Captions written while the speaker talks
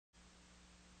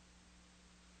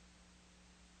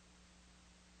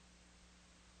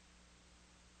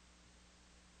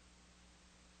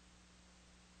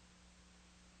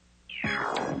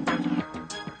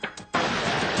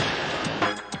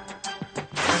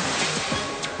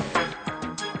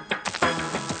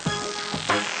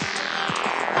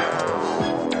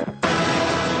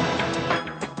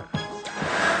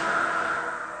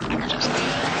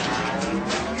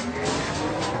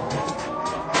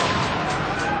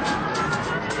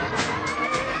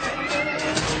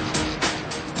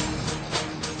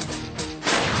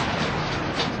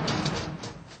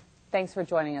thanks for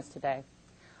joining us today.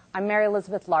 I'm Mary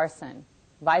Elizabeth Larson,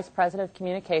 Vice President of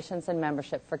Communications and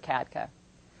Membership for CADCA.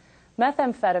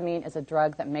 Methamphetamine is a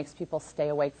drug that makes people stay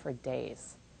awake for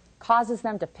days, causes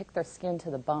them to pick their skin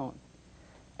to the bone,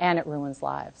 and it ruins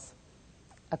lives.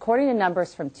 According to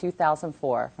numbers from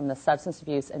 2004 from the Substance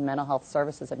Abuse and Mental Health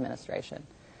Services Administration,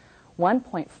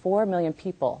 1.4 million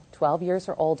people 12 years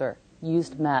or older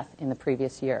used meth in the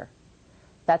previous year.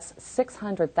 That's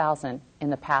 600,000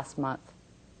 in the past month.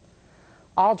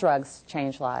 All drugs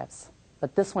change lives,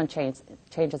 but this one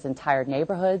changes entire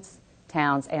neighborhoods,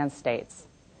 towns, and states.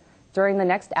 During the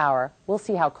next hour, we'll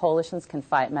see how coalitions can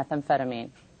fight methamphetamine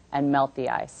and melt the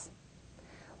ice.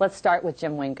 Let's start with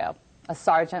Jim Wingo, a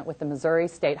sergeant with the Missouri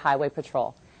State Highway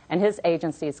Patrol, and his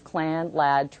agency's Clan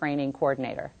Lad Training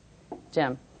Coordinator.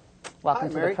 Jim, welcome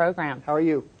to the program. How are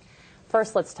you?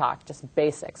 First, let's talk just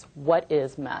basics. What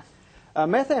is meth?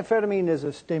 Methamphetamine is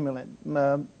a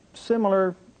stimulant,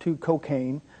 similar to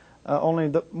cocaine,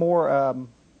 only more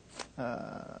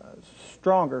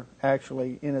stronger,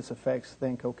 actually, in its effects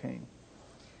than cocaine.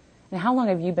 And how long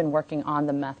have you been working on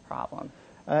the meth problem?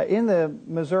 In the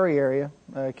Missouri area,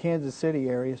 Kansas City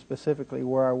area specifically,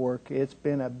 where I work, it's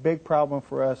been a big problem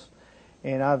for us,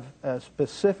 and I've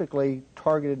specifically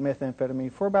targeted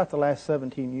methamphetamine for about the last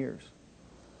 17 years.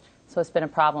 So it's been a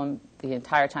problem the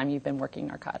entire time you've been working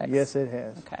narcotics? Yes, it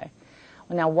has. Okay.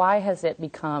 Well, now, why has it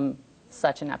become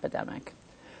such an epidemic?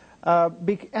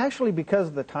 Actually, because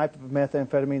of the type of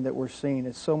methamphetamine that we're seeing.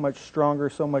 It's so much stronger,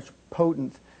 so much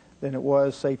potent than it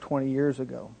was, say, 20 years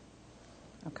ago.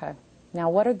 Okay. Now,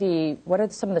 what are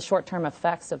some of the short-term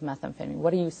effects of methamphetamine?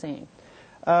 What are you seeing?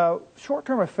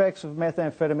 Short-term effects of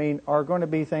methamphetamine are going to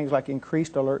be things like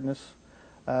increased alertness,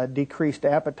 decreased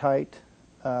appetite,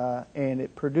 and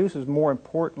it produces, more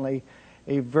importantly,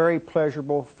 a very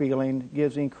pleasurable feeling,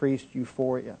 gives increased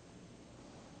euphoria.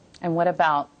 And what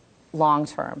about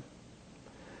long-term?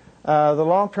 The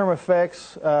long-term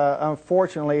effects,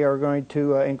 unfortunately, are going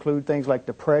to include things like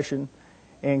depression,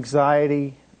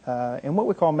 anxiety, and what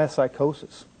we call meth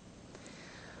psychosis.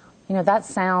 You know, that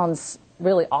sounds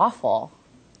really awful.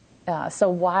 So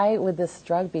why would this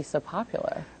drug be so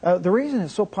popular? The reason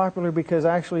it's so popular because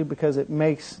it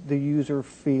makes the user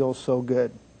feel so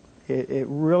good. It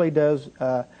really does.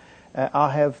 I'll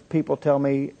have people tell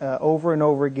me over and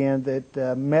over again that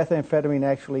methamphetamine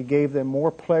actually gave them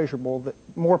more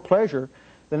pleasure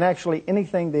than actually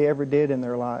anything they ever did in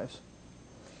their lives.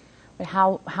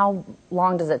 How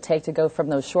long does it take to go from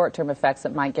those short-term effects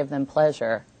that might give them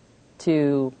pleasure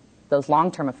to those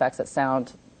long-term effects that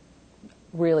sound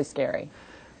really scary?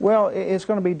 Well, it's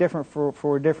going to be different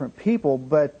for different people,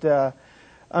 but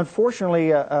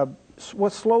unfortunately,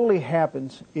 what slowly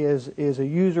happens is a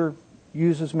user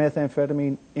uses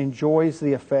methamphetamine, enjoys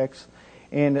the effects,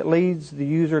 and it leads the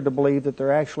user to believe that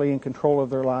they're actually in control of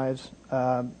their lives,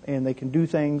 and they can do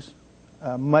things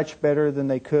much better than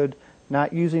they could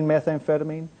not using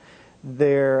methamphetamine.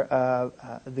 Their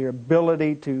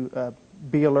ability to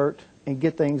be alert and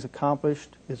get things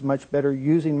accomplished is much better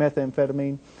using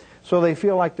methamphetamine. So they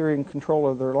feel like they're in control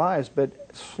of their lives.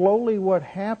 But slowly what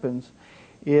happens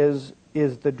is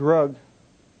the drug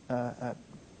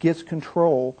gets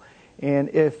control. And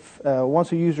if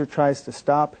once a user tries to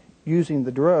stop using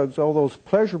the drugs, all those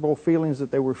pleasurable feelings that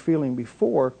they were feeling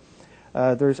before,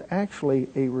 there's actually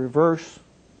a reverse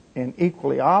and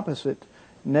equally opposite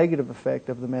negative effect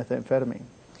of the methamphetamine.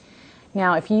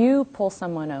 Now, if you pull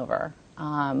someone over,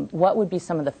 what would be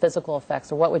some of the physical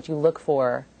effects, or what would you look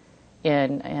for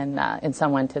in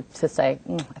someone to say,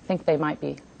 I think they might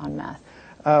be on meth?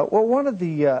 Well, one of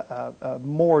the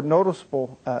more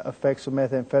noticeable effects of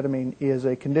methamphetamine is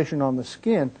a condition on the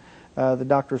skin. The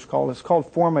doctors call it. It's called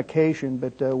formication,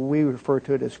 but we refer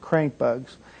to it as crank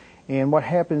bugs. And what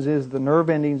happens is the nerve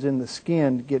endings in the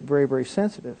skin get very, very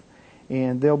sensitive,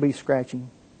 and they'll be scratching,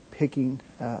 picking,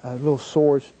 little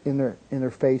sores in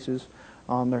their faces,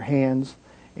 on their hands,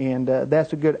 and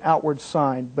that's a good outward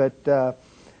sign. But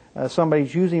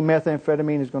somebody's using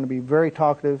methamphetamine is going to be very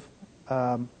talkative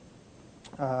and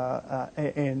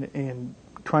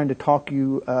trying to talk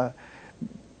you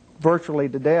virtually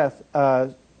to death.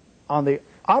 On the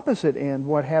opposite end,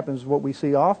 what happens, what we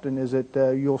see often, is that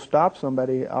you'll stop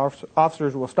somebody,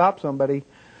 officers will stop somebody,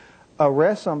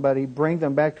 arrest somebody, bring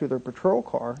them back to their patrol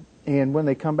car, and when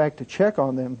they come back to check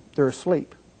on them, they're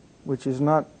asleep, which is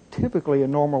not typically a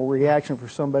normal reaction for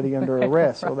somebody under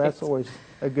arrest. Right. So that's always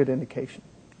a good indication.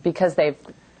 Because they've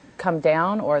come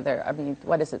down, or they're, I mean,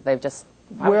 what is it? They've just,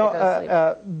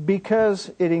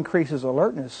 because it increases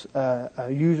alertness,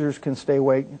 users can stay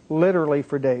awake literally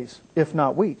for days, if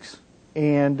not weeks.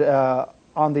 And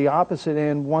on the opposite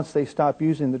end, once they stop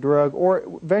using the drug, or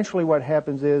eventually what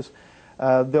happens is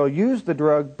they'll use the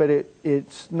drug, but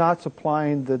it's not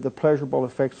supplying the pleasurable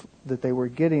effects that they were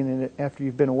getting in it after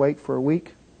you've been awake for a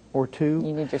week or two.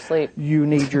 You need your sleep. You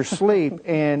need your sleep,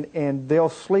 and they'll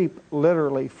sleep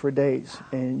literally for days,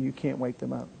 and you can't wake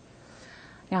them up.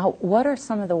 Now, what are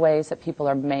some of the ways that people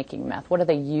are making meth? What do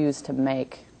they use to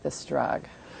make this drug?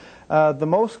 The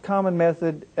most common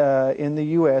method in the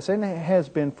U.S., and it has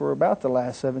been for about the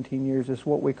last 17 years, is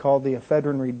what we call the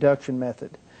ephedrine reduction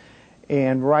method.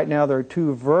 And right now there are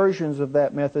two versions of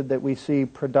that method that we see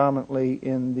predominantly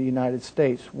in the United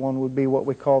States. One would be what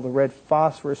we call the red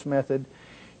phosphorus method,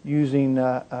 using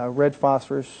red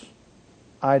phosphorus,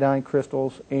 iodine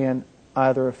crystals, and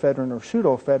either ephedrine or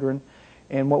pseudoephedrine,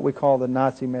 and what we call the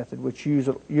Nazi method, which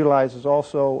utilizes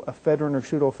also ephedrine or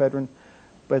pseudoephedrine,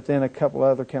 but then a couple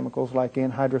other chemicals like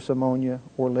anhydrous ammonia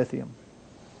or lithium.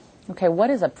 Okay, what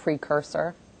is a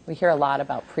precursor? We hear a lot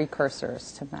about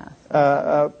precursors to meth.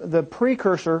 The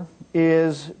precursor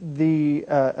is the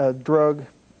drug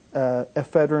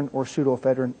ephedrine or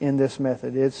pseudoephedrine in this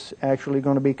method. It's actually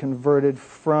going to be converted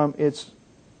from its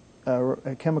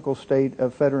chemical state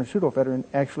of ephedrine, pseudoephedrine,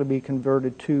 actually be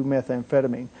converted to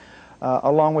methamphetamine.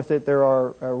 Along with it, there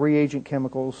are reagent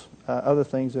chemicals, other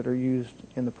things that are used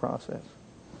in the process.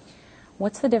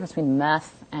 What's the difference between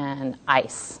meth and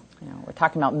ice? You know, we're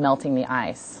talking about melting the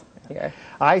ice here.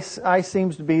 Ice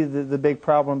seems to be the big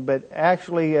problem, but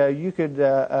actually you could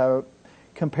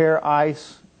compare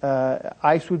ice.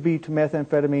 Ice would be to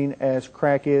methamphetamine as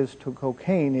crack is to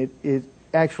cocaine. It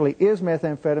actually is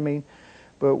methamphetamine,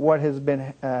 but what has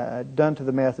been done to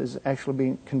the meth is actually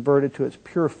being converted to its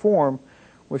pure form,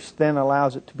 which then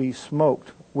allows it to be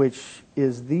smoked, which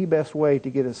is the best way to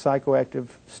get a psychoactive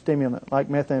stimulant like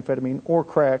methamphetamine or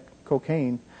crack,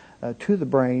 cocaine, to the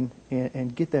brain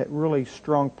and get that really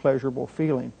strong, pleasurable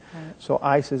feeling. Right. So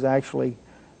ice is actually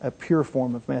a pure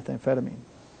form of methamphetamine.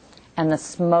 And the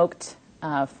smoked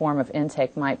form of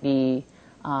intake might be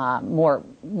more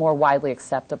widely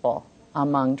acceptable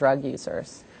among drug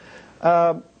users.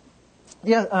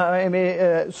 Yeah, I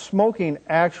mean, smoking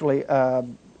actually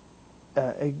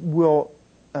will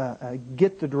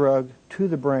get the drug to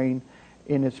the brain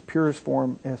in its purest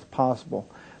form as possible.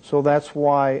 So that's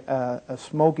why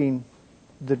smoking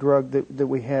the drug that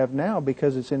we have now,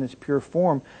 because it's in its pure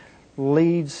form,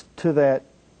 leads to that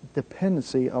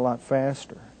dependency a lot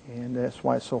faster, and that's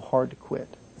why it's so hard to quit.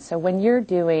 So when you're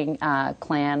doing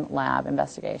CLAN lab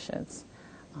investigations,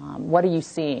 what are you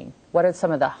seeing? What are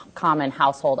some of the common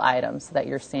household items that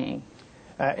you're seeing?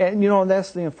 And you know,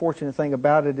 that's the unfortunate thing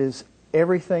about it, is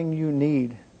everything you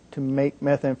need to make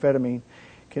methamphetamine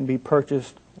can be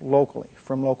purchased locally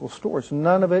from local stores.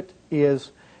 None of it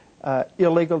is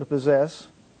illegal to possess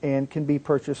and can be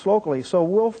purchased locally. So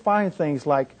we'll find things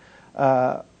like,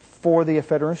 for the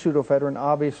ephedrine, pseudoephedrine,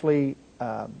 obviously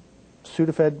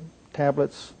Sudafed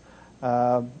tablets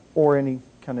or any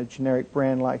kind of generic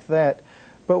brand like that.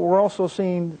 But we're also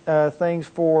seeing things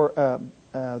for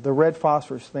the red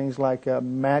phosphorus, things like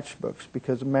matchbooks,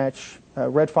 because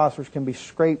red phosphorus can be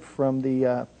scraped from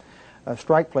the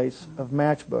strike plates of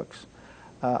matchbooks.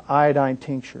 Iodine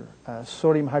tincture,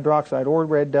 sodium hydroxide, or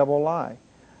red double lye.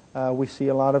 We see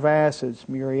a lot of acids,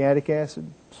 muriatic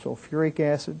acid, sulfuric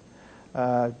acid,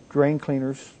 drain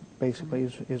cleaners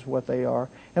basically is what they are,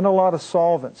 and a lot of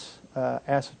solvents,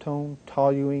 acetone,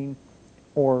 toluene,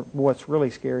 or what's really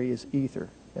scary is ether,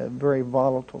 a very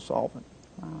volatile solvent.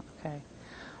 Wow, okay.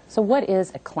 So what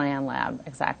is a CLAN lab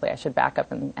exactly? I should back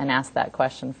up and ask that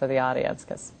question for the audience,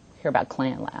 because I hear about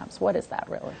CLAN labs. What is that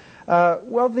really?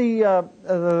 Well,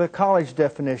 the college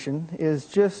definition is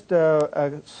just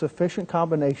a sufficient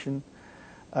combination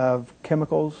of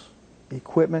chemicals,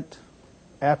 equipment,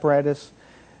 apparatus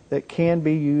that can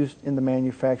be used in the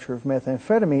manufacture of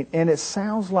methamphetamine. And it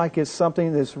sounds like it's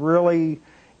something that's really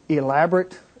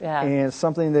elaborate, yeah, and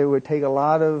something that would take a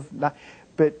lot of...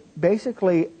 But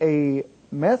basically, a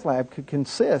meth lab could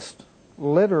consist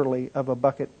literally of a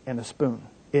bucket and a spoon.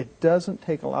 It doesn't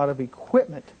take a lot of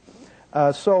equipment.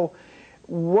 So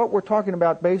what we're talking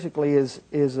about basically is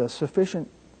a sufficient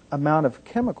amount of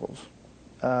chemicals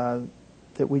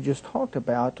that we just talked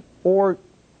about, or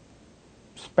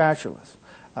spatulas,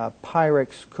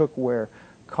 Pyrex cookware,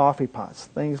 coffee pots,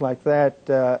 things like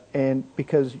that, and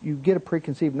because you get a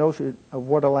preconceived notion of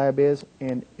what a lab is,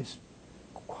 and it's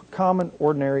common,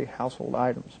 ordinary household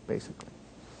items, basically.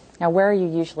 Now, where are you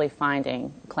usually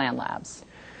finding CLAN labs?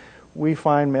 We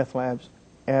find meth labs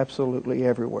absolutely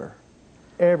everywhere.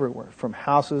 Everywhere, from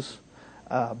houses,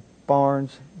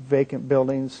 barns, vacant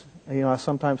buildings. You know, I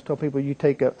sometimes tell people, you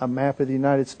take a map of the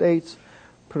United States,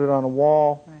 put it on a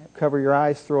wall, right, cover your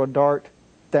eyes, throw a dart,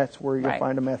 that's where you'll Right.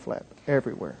 find a meth lab,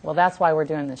 everywhere. Well, that's why we're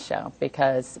doing this show,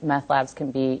 because meth labs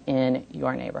can be in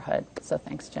your neighborhood. So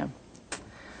thanks, Jim.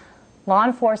 Law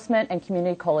enforcement and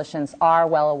community coalitions are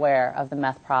well aware of the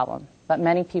meth problem, but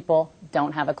many people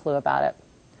don't have a clue about it.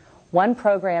 One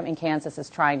program in Kansas is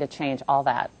trying to change all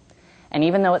that. And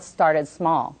even though it started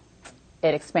small,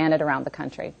 it expanded around the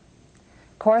country.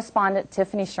 Correspondent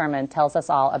Tiffany Sherman tells us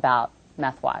all about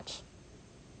Meth Watch.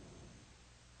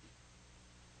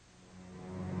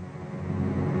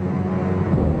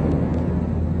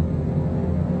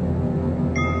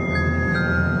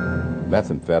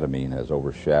 Methamphetamine has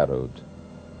overshadowed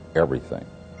everything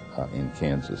in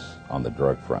Kansas on the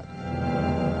drug front.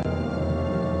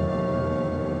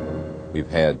 We've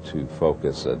had to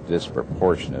focus a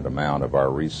disproportionate amount of our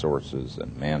resources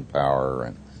and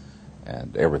manpower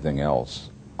and everything else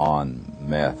on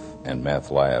meth and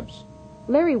meth labs.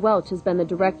 Larry Welch has been the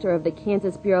director of the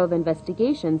Kansas Bureau of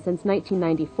Investigation since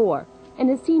 1994 and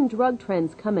has seen drug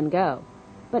trends come and go,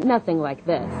 but nothing like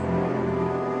this.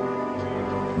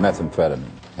 Methamphetamine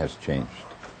has changed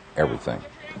everything.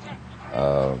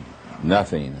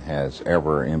 Nothing has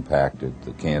ever impacted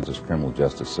the Kansas criminal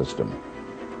justice system,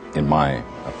 in my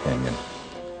opinion,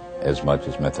 as much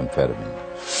as methamphetamine.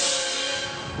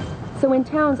 So in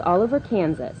towns all over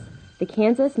Kansas, the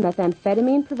Kansas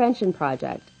Methamphetamine Prevention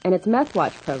Project and its Meth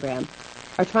Watch program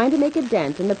are trying to make a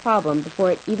dent in the problem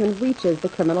before it even reaches the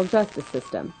criminal justice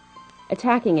system,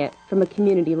 attacking it from a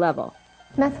community level.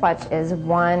 Meth Watch is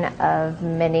one of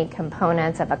many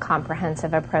components of a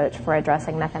comprehensive approach for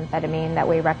addressing methamphetamine that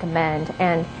we recommend,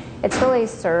 and it's really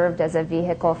served as a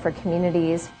vehicle for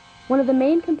communities. One of the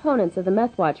main components of the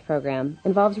Meth Watch program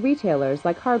involves retailers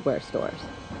like hardware stores.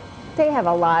 They have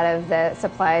a lot of the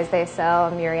supplies. They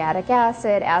sell muriatic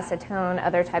acid, acetone,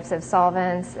 other types of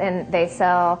solvents, and they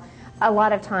sell a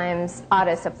lot of times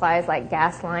auto supplies like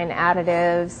gas line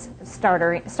additives,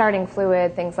 starting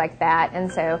fluid, things like that,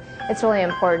 and so it's really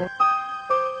important.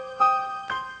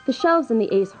 The shelves in the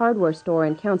Ace hardware store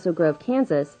in Council Grove,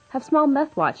 Kansas have small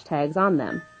Meth Watch tags on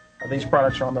them. These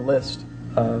products are on the list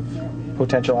of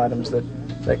potential items that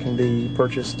can be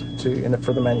purchased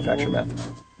for the manufactured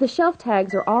meth. The shelf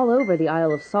tags are all over the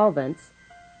aisle of solvents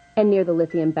and near the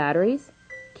lithium batteries,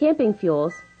 camping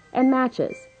fuels, and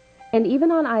matches, and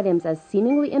even on items as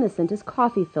seemingly innocent as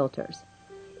coffee filters.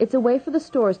 It's a way for the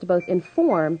stores to both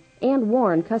inform and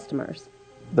warn customers.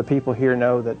 The people here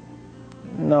know that,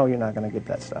 no, you're not going to get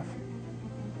that stuff.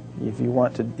 If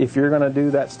you're going to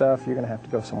do that stuff, you're going to have to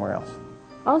go somewhere else.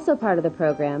 Also part of the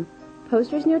program,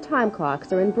 posters near time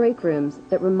clocks are in break rooms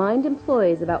that remind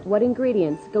employees about what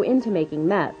ingredients go into making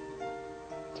meth.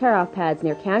 Tear-off pads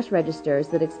near cash registers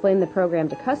that explain the program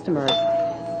to customers,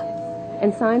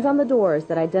 and signs on the doors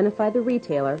that identify the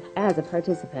retailer as a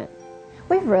participant.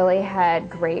 We've really had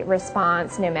great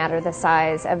response no matter the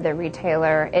size of the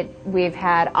retailer. We've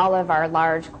had all of our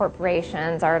large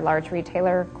corporations, our large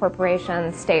retailer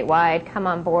corporations statewide come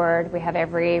on board. We have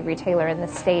every retailer in the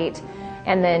state.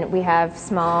 And then we have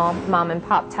small mom and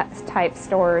pop type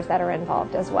stores that are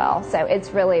involved as well. So it's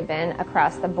really been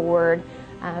across the board.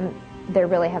 There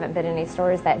really haven't been any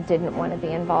stores that didn't want to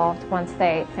be involved once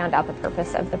they found out the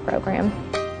purpose of the program.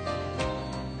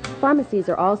 Pharmacies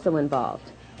are also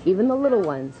involved, even the little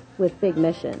ones with big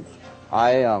missions.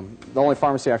 The only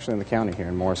pharmacy actually in the county here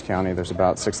in Morris County. There's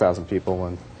about 6,000 people,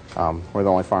 and we're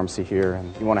the only pharmacy here.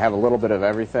 And you want to have a little bit of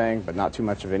everything, but not too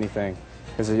much of anything,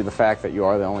 because of the fact that you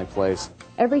are the only place.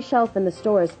 Every shelf in the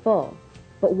store is full,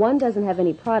 but one doesn't have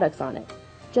any products on it,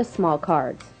 just small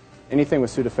cards. Anything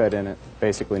with Sudafed in it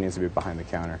basically needs to be behind the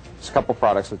counter. There's a couple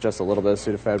products with just a little bit of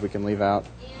Sudafed we can leave out,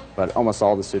 but almost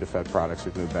all the Sudafed products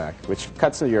we've moved back, which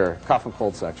cuts your cough and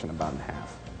cold section about in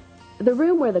half. The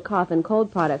room where the cough and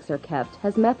cold products are kept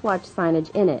has Meth Watch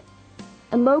signage in it,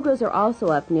 and logos are also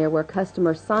up near where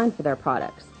customers sign for their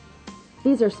products.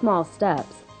 These are small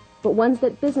steps, but ones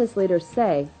that business leaders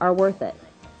say are worth it.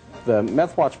 The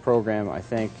Meth Watch program, I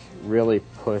think, really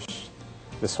pushed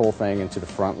this whole thing into the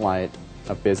front light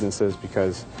of businesses,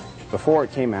 because before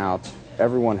it came out,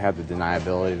 everyone had the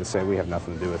deniability to say we have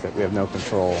nothing to do with it. We have no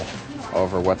control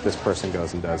over what this person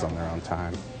goes and does on their own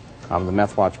time. The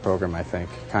Meth Watch program, I think,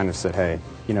 kind of said, hey,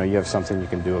 you have something you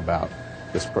can do about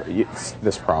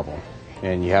this problem,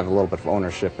 and you have a little bit of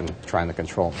ownership in trying to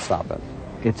control and stop it.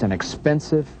 It's an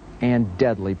expensive and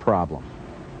deadly problem.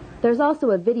 There's also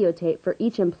a videotape for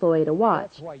each employee to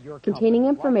watch, containing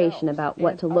information about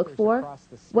what to look for,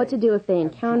 what to do if they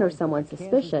encounter someone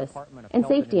suspicious, and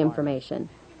safety information.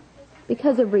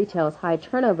 Because of retail's high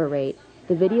turnover rate,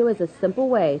 the video is a simple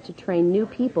way to train new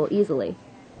people easily.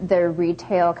 the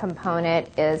retail component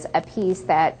is a piece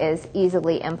that is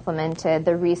easily implemented.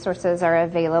 The resources are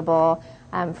available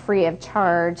free of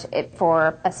charge.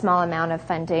 For a small amount of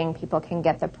funding, people can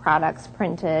get the products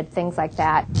printed, things like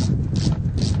that.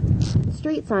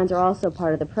 Street signs are also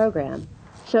part of the program,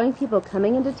 showing people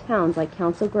coming into towns like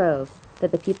Council Grove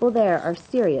that the people there are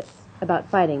serious about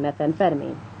fighting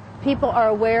methamphetamine. People are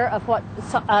aware of what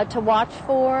to watch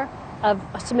for, of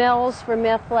smells for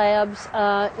meth labs,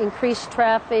 increased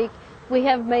traffic. We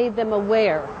have made them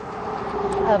aware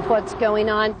of what's going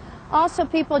on. Also,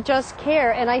 people just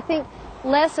care, and I think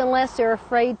less and less they're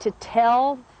afraid to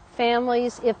tell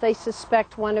families if they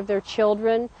suspect one of their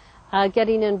children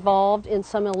getting involved in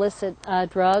some illicit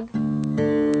drug.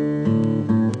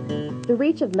 The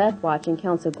reach of Meth Watch in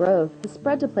Council Grove has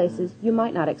spread to places you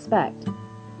might not expect.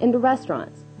 Into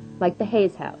restaurants, like the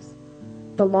Hayes House,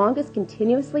 the longest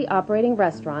continuously operating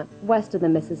restaurant west of the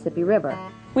Mississippi River.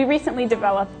 We recently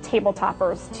developed table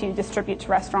toppers to distribute to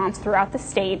restaurants throughout the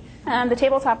state. The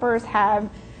table toppers have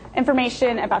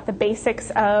information about the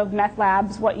basics of meth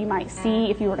labs, what you might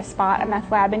see if you were to spot a meth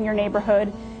lab in your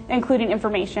neighborhood, including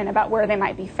information about where they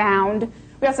might be found.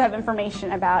 We also have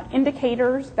information about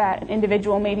indicators that an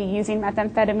individual may be using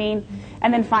methamphetamine,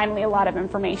 and then finally a lot of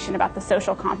information about the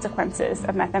social consequences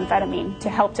of methamphetamine to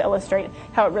help to illustrate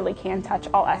how it really can touch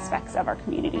all aspects of our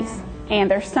communities. And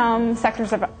there's some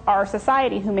sectors of our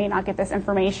society who may not get this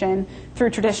information through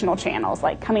traditional channels,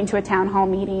 like coming to a town hall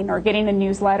meeting or getting a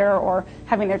newsletter or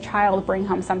having their child bring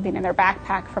home something in their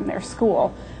backpack from their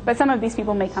school. But some of these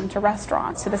people may come to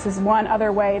restaurants, so this is one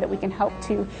other way that we can help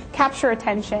to capture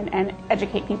attention and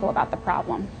educate people about the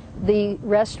problem. The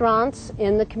restaurants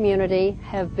in the community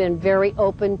have been very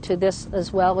open to this,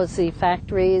 as well as the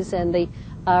factories and the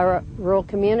rural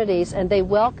communities, and they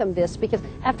welcome this because,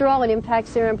 after all, it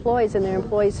impacts their employees and their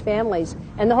employees' families,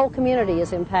 and the whole community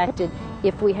is impacted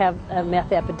if we have a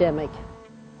meth epidemic.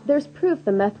 There's proof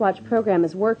the Meth Watch program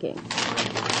is working.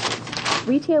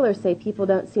 Retailers say people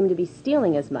don't seem to be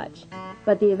stealing as much,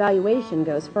 but the evaluation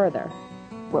goes further.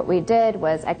 What we did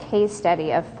was a case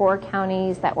study of 4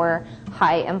 counties that were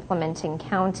high implementing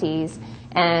counties,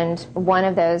 and one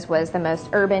of those was the most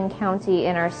urban county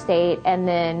in our state, and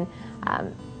then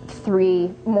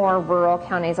 3 more rural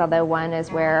counties, although one is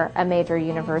where a major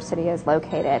university is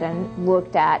located, and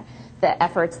looked at the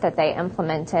efforts that they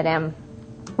implemented. And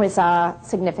we saw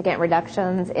significant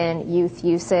reductions in youth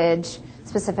usage,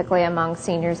 specifically among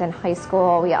seniors in high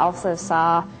school. We also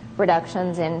saw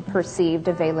reductions in perceived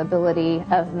availability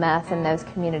of meth in those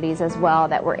communities as well,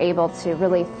 that were able to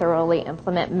really thoroughly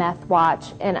implement Meth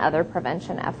Watch and other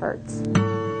prevention efforts.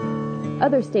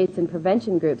 Other states and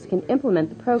prevention groups can implement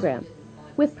the program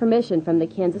with permission from the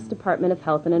Kansas Department of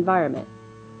Health and Environment.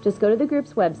 Just go to the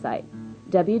group's website,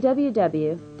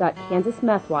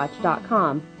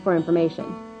 www.kansasmethwatch.com, for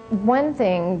information. One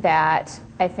thing that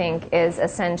I think is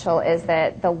essential is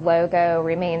that the logo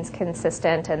remains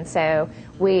consistent, and so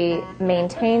we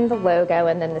maintain the logo,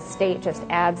 and then the state just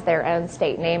adds their own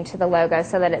state name to the logo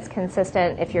so that it's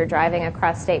consistent. If you're driving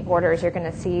across state borders, you're going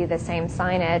to see the same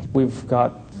signage. We've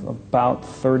got about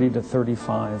 30 to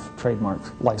 35 trademark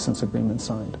license agreements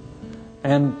signed,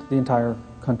 and the entire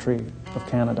country of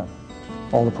Canada,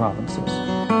 all the provinces.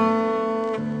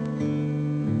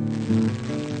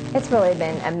 It's really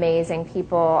been amazing.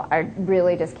 People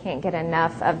really just can't get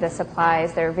enough of the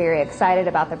supplies. They're very excited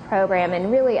about the program, and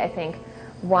really I think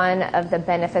one of the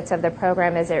benefits of the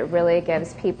program is it really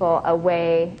gives people a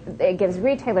way, it gives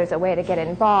retailers a way to get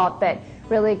involved, but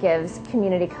really gives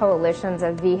community coalitions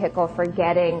a vehicle for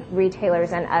getting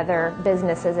retailers and other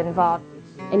businesses involved.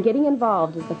 And getting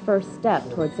involved is the first step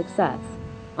towards success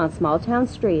on small town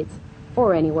streets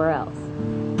or anywhere else.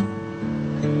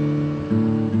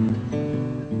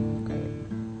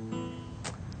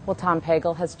 Well, Tom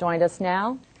Pagel has joined us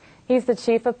now. He's the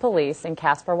chief of police in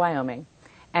Casper, Wyoming,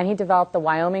 and he developed the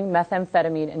Wyoming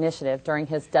Methamphetamine Initiative during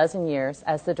his dozen years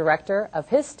as the director of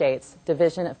his state's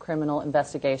Division of Criminal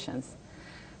Investigations.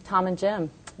 Tom and Jim,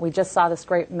 we just saw this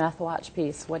great Meth Watch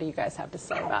piece. What do you guys have to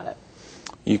say about it?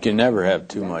 You can never have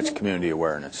too much community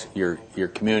awareness. Your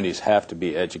communities have to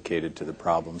be educated to the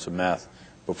problems of meth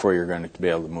before you're going to be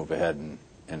able to move ahead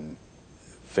and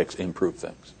improve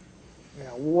things.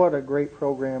 Yeah, what a great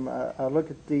program. I look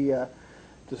at the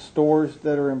stores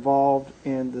that are involved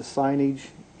and the signage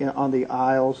on the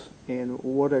aisles, and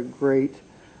what a great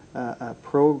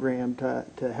program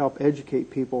to help educate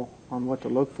people on what to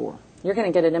look for. You're going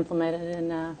to get it implemented in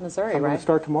Missouri, right? I'm going to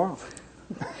start tomorrow.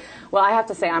 Well, I have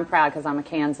to say I'm proud because I'm a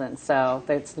Kansan, so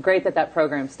it's great that that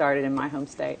program started in my home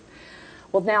state.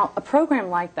 Well, now, a program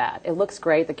like that, it looks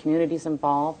great, the community's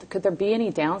involved. Could there be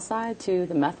any downside to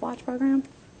the Meth Watch program?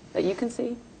 that you can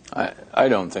see? I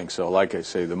don't think so. Like I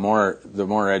say, the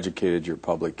more educated your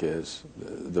public is,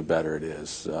 the better it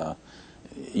is.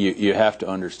 You have to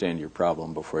understand your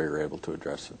problem before you're able to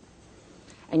address it.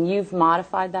 And you've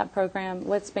modified that program.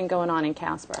 What's been going on in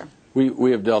Casper?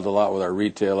 We have dealt a lot with our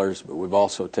retailers, but we've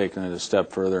also taken it a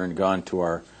step further and gone to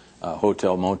our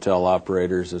hotel motel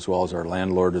operators as well as our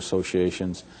landlord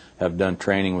associations, have done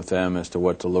training with them as to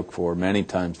what to look for. Many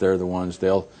times they're the ones,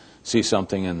 they'll see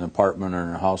something in an apartment or in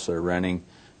a house they're renting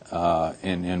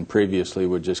and previously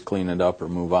would just clean it up or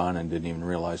move on and didn't even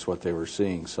realize what they were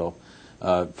seeing. So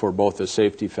for both the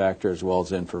safety factor as well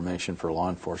as information for law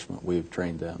enforcement, we've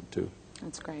trained them too.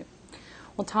 That's great.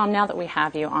 Well, Tom, now that we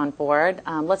have you on board,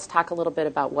 let's talk a little bit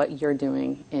about what you're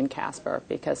doing in Casper,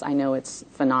 because I know it's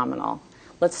phenomenal.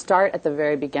 Let's start at the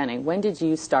very beginning. When did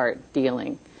you start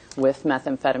dealing with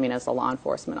methamphetamine as a law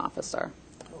enforcement officer?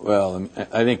 Well,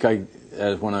 I think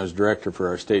when I was director for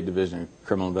our State Division of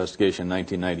Criminal Investigation in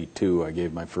 1992, I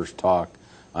gave my first talk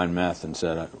on meth and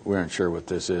said, we aren't sure what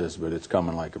this is, but it's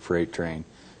coming like a freight train.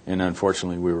 And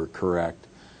unfortunately, we were correct.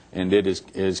 And it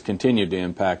is continued to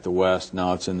impact the West.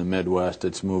 Now it's in the Midwest.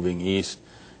 It's moving east,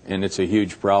 and it's a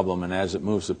huge problem. And as it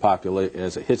moves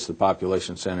as it hits the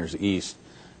population centers east,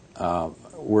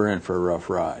 we're in for a rough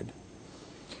ride.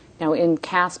 Now, in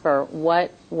Casper,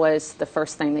 what was the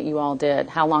first thing that you all did?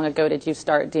 How long ago did you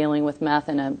start dealing with meth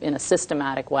in a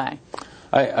systematic way?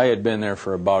 I had been there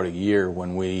for about a year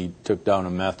when we took down a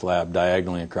meth lab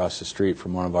diagonally across the street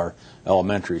from one of our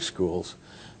elementary schools.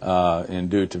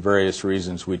 And due to various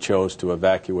reasons, we chose to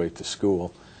evacuate the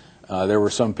school. There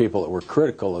were some people that were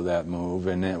critical of that move,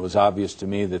 and it was obvious to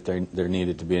me that there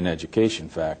needed to be an education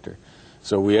factor.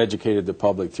 So we educated the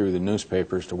public through the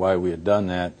newspapers to why we had done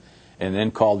that, and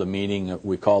then called a meeting.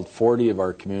 We called 40 of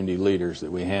our community leaders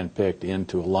that we handpicked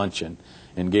into a luncheon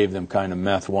and gave them kind of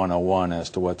Meth 101 as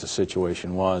to what the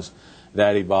situation was.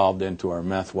 That evolved into our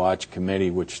Meth Watch Committee,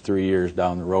 which 3 years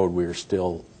down the road we are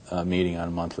still meeting on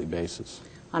a monthly basis.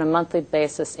 On a monthly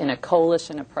basis in a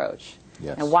coalition approach.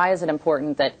 Yes. And why is it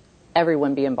important that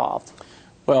everyone be involved?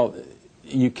 Well,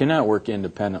 you cannot work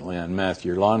independently on meth.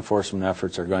 Your law enforcement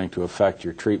efforts are going to affect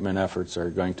your treatment efforts, are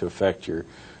going to affect your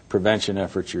prevention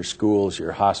efforts, your schools,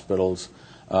 your hospitals,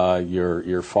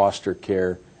 your foster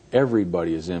care.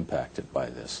 Everybody is impacted by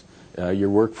this. Your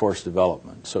workforce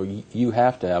development. So you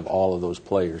have to have all of those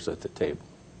players at the table.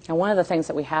 And one of the things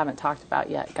that we haven't talked about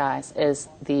yet, guys, is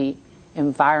the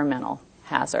environmental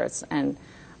hazards. And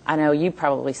I know you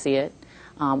probably see it.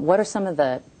 What are some of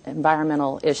the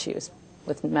environmental issues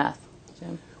with meth,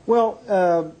 Jim?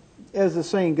 Well, as the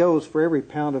saying goes, for every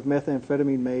pound of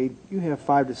methamphetamine made, you have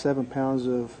 5 to 7 pounds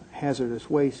of hazardous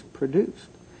waste produced.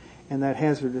 And that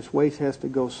hazardous waste has to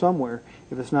go somewhere.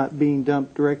 If it's not being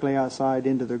dumped directly outside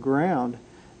into the ground,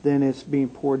 then it's being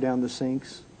poured down the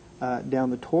sinks, down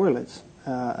the toilets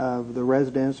of the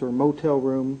residence or motel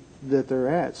room that they're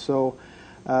at. So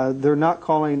they're not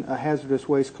calling a hazardous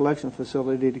waste collection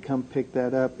facility to come pick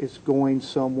that up. It's going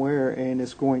somewhere, and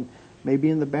it's going maybe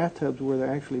in the bathtubs where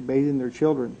they're actually bathing their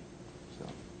children. So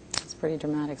it's pretty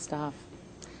dramatic stuff.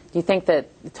 Do you think that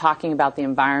talking about the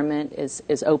environment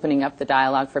is opening up the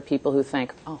dialogue for people who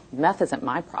think, oh, meth isn't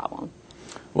my problem?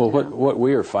 Well, what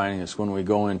we are finding is when we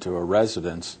go into a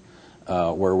residence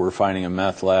where we're finding a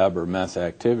meth lab or meth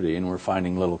activity, and we're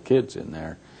finding little kids in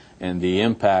there, and the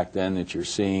impact then that you're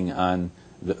seeing on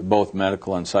both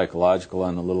medical and psychological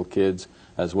on the little kids,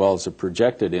 as well as the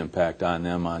projected impact on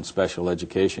them on special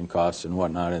education costs and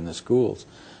whatnot in the schools,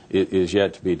 it is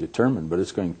yet to be determined, but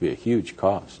it's going to be a huge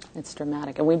cost. It's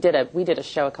dramatic. And we did a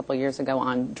show a couple years ago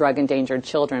on drug-endangered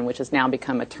children, which has now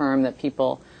become a term that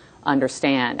people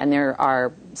understand. And there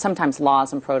are sometimes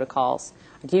laws and protocols.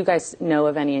 Do you guys know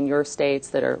of any in your states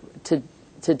that are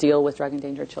to deal with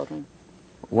drug-endangered children?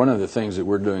 One of the things that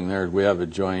we're doing there is we have a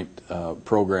joint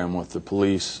program with the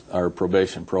police, our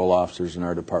probation parole officers, and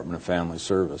our Department of Family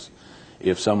Service.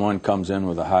 If someone comes in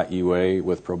with a hot UA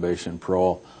with probation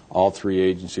parole, all three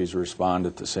agencies respond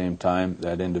at the same time.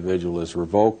 That individual is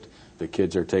revoked. The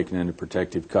kids are taken into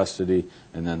protective custody,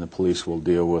 and then the police will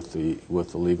deal with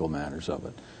the legal matters of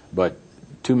it. But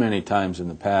too many times in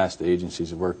the past, the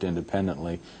agencies have worked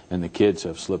independently, and the kids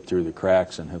have slipped through the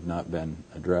cracks and have not been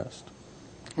addressed.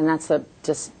 And that's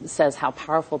just says how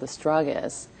powerful this drug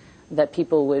is, that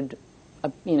people would,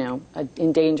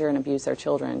 endanger and abuse their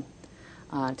children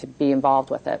to be involved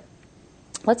with it.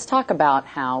 Let's talk about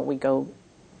how we go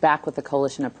back with the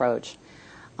coalition approach.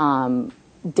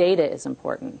 Data is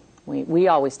important. We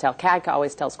always tell, CADCA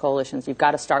always tells coalitions, you've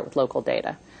got to start with local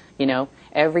data.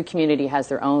 Every community has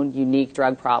their own unique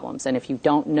drug problems, and if you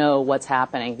don't know what's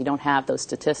happening, you don't have those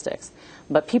statistics.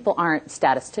 But people aren't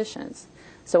statisticians.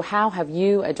 So how have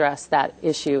you addressed that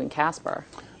issue in Casper?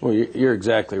 Well, you're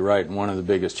exactly right, and one of the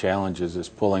biggest challenges is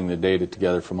pulling the data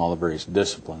together from all the various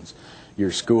disciplines.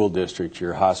 Your school districts,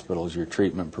 your hospitals, your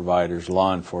treatment providers,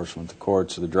 law enforcement, the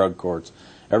courts, the drug courts.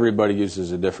 Everybody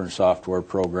uses a different software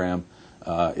program.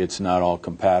 It's not all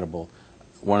compatible.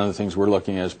 One of the things we're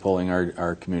looking at is pulling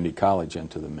our community college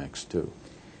into the mix, too.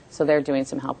 So they're doing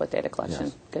some help with data collection.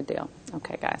 Yes. Good deal.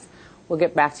 Okay, guys. We'll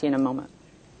get back to you in a moment.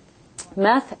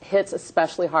 Meth hits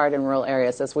especially hard in rural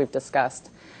areas, as we've discussed.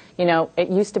 You know, it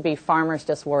used to be farmers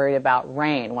just worried about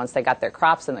rain once they got their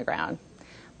crops in the ground.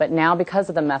 But now, because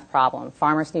of the meth problem,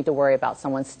 farmers need to worry about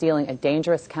someone stealing a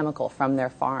dangerous chemical from their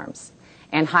farms,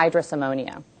 anhydrous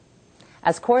ammonia.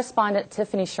 As correspondent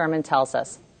Tiffany Sherman tells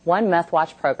us, one Meth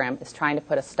Watch program is trying to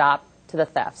put a stop to the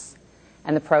thefts,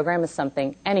 and the program is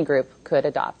something any group could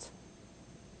adopt.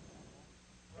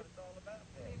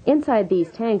 Inside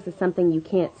these tanks is something you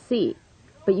can't see,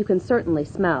 but you can certainly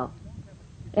smell.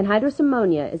 Anhydrous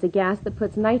ammonia is a gas that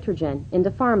puts nitrogen into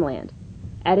farmland,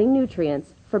 adding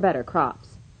nutrients for better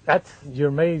crops. That's your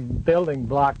main building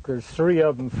block. There's three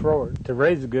of them to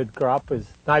raise a good crop is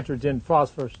nitrogen,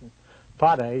 phosphorus, and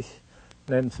potash,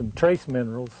 then some trace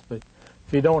minerals. But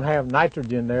if you don't have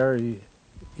nitrogen there, you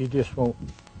just won't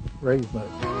raise much.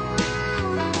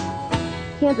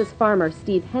 Kansas farmer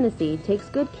Steve Hennessy takes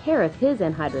good care of his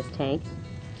anhydrous tank,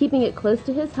 keeping it close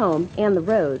to his home and the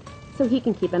road so he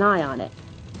can keep an eye on it.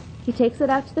 He takes it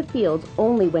out to the fields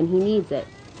only when he needs it,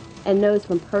 and knows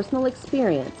from personal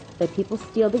experience that people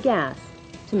steal the gas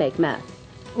to make meth.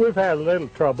 We've had a little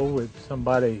trouble with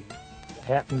somebody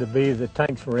happened to be the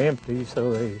tanks were empty,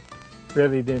 so they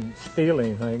really didn't steal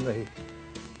anything.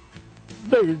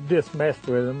 They just messed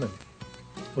with them and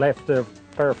left their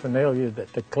paraphernalia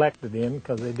that they collected in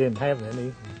because they didn't have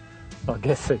any. I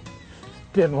guess they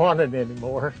didn't want it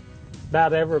anymore.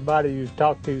 About everybody you've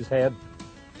talked to's had,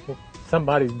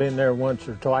 somebody's been there once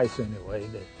or twice anyway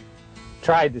that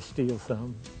tried to steal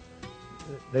some.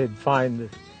 They'd find the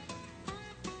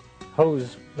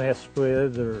hose messed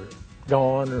with or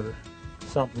gone or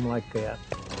something like that.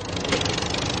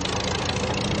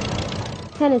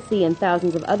 Hennessy and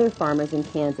thousands of other farmers in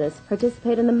Kansas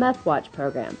participate in the Meth Watch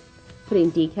program,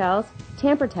 putting decals,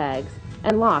 tamper tags,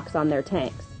 and locks on their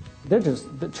tanks. There's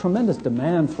just the tremendous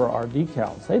demand for our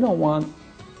decals. They don't want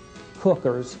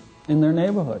hookers in their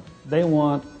neighborhood. They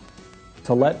want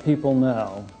to let people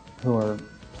know who are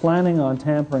planning on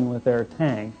tampering with their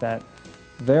tank that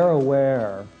they're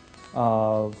aware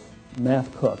of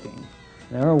meth cooking.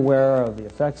 They're aware of the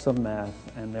effects of meth,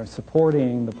 and they're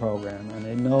supporting the program, and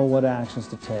they know what actions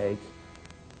to take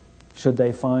should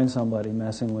they find somebody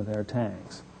messing with their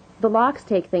tanks. The locks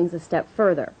take things a step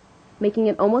further, making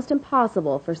it almost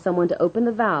impossible for someone to open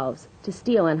the valves to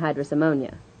steal anhydrous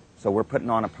ammonia. So we're putting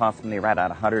on approximately right at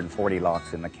 140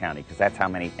 locks in the county, because that's how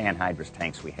many anhydrous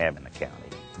tanks we have in the county.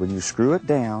 When you screw it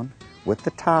down with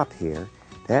the top here,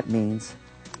 that means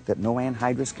that no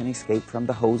anhydrous can escape from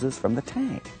the hoses from the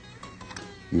tank.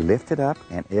 You lift it up,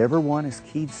 and every one is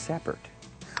keyed separate.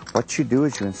 What you do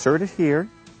is you insert it here.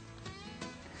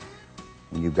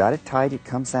 When you've got it tight, it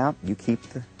comes out. You keep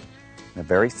it in a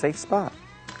very safe spot.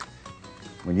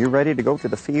 When you're ready to go to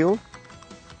the field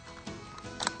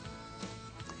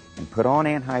and put on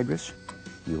anhydrous,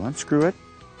 you unscrew it,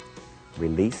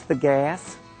 release the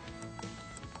gas,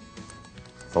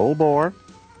 full bore,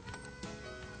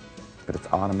 but it's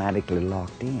automatically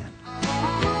locked in.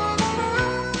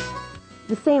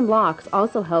 The same locks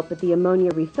also help at the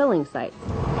ammonia refilling sites.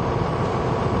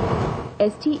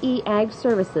 STE Ag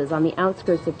Services on the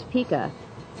outskirts of Topeka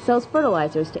sells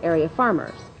fertilizers to area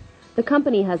farmers. The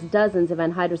company has dozens of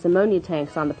anhydrous ammonia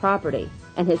tanks on the property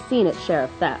and has seen its share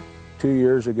of theft. 2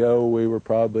 years ago, we were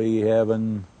probably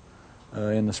having,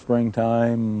 in the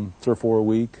springtime, 3 or 4 a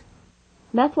week.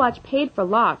 Meth Watch paid for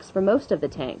locks for most of the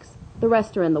tanks. The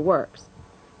rest are in the works.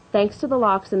 Thanks to the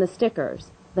locks and the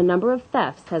stickers, the number of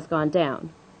thefts has gone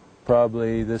down.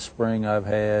 Probably this spring I've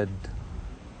had,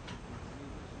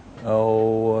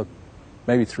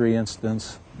 maybe 3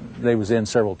 incidents. They was in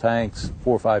several tanks,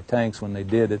 4 or 5 tanks when they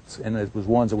did it, and it was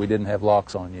ones that we didn't have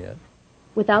locks on yet.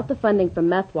 Without the funding from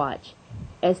Meth Watch,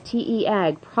 STE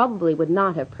Ag probably would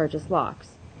not have purchased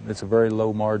locks. It's a very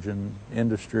low margin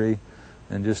industry,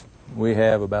 and just we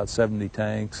have about 70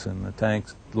 tanks, and the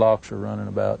tanks locks are running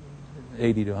about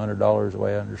 $80 to $100 the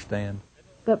way I understand.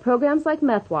 But programs like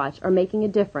Meth Watch are making a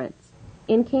difference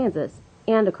in Kansas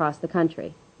and across the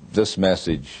country. This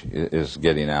message is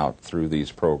getting out through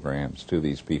these programs to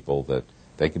these people that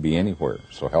they could be anywhere,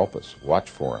 so help us, watch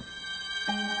for them.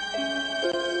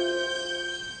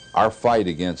 Our fight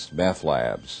against meth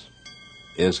labs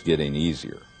is getting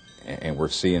easier. and we're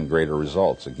seeing greater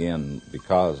results. Again,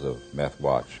 because of Meth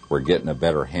Watch, we're getting a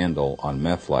better handle on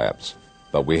meth labs.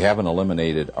 But we haven't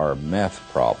eliminated our meth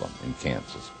problem in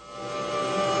Kansas.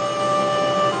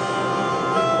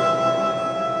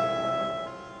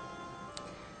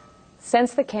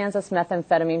 Since the Kansas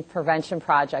Methamphetamine Prevention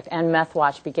Project and Meth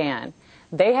Watch began,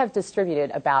 they have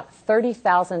distributed about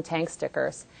 30,000 tank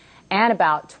stickers and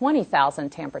about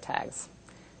 20,000 tamper tags.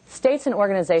 States and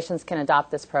organizations can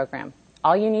adopt this program.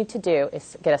 All you need to do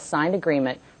is get a signed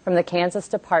agreement from the Kansas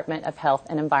Department of Health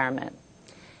and Environment.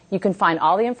 You can find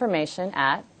all the information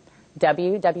at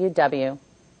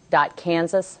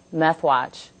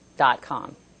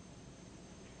www.kansasmethwatch.com.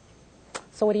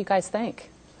 So what do you guys think?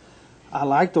 I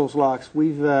like those locks.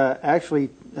 We've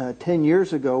actually, 10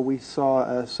 years ago, we saw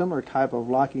a similar type of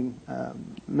locking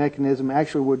mechanism.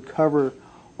 Actually would cover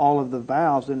all of the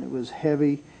valves, and it was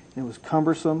heavy, and it was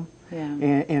cumbersome. Yeah.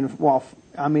 And while,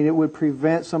 I mean, it would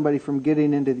prevent somebody from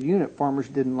getting into the unit. Farmers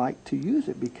didn't like to use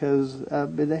it because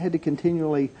they had to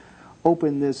continually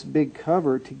open this big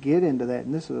cover to get into that.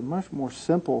 And this is a much more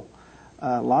simple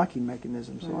locking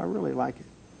mechanism, so I really like it.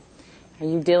 Are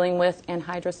you dealing with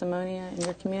anhydrous ammonia in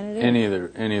your community? Any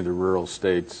of the rural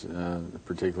states,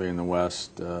 particularly in the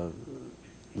West,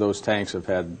 those tanks have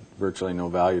had virtually no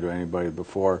value to anybody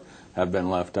before, have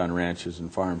been left on ranches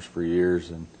and farms for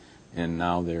years, and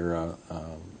now they're a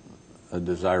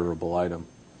desirable item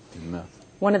in meth.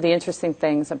 One of the interesting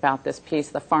things about this piece,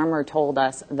 the farmer told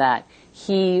us that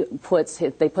they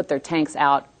put their tanks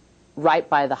out right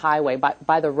by the highway,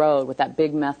 by the road with that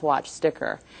big Meth Watch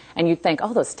sticker. And you'd think,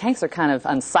 oh, those tanks are kind of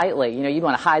unsightly. You know, you'd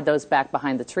want to hide those back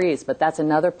behind the trees. But that's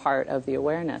another part of the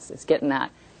awareness, is getting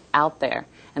that out there.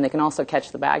 And they can also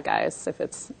catch the bad guys if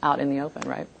it's out in the open,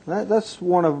 right? That's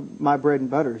one of my bread and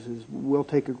butters, is we'll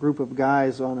take a group of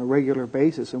guys on a regular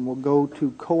basis and we'll go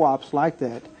to co-ops like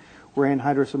that where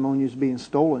anhydrous ammonia is being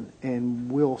stolen,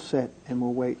 and we'll sit and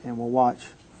we'll wait and we'll watch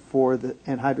for the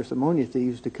anhydrous ammonia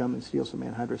thieves to come and steal some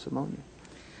anhydrous ammonia.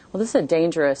 Well, this is a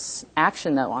dangerous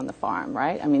action, though, on the farm,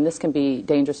 right? I mean, this can be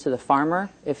dangerous to the farmer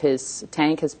if his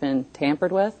tank has been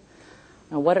tampered with.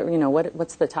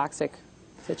 What's the toxic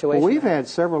situation? Well, we've had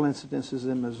several incidences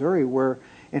in Missouri where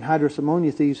anhydrous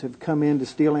ammonia thieves have come in to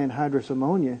steal anhydrous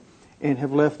ammonia and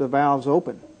have left the valves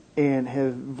open and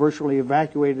have virtually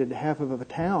evacuated half of a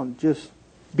town just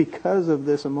because of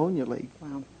this ammonia leak.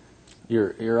 Wow.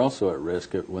 You're also at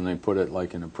risk when they put it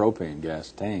like in a propane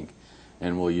gas tank,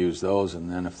 and we'll use those,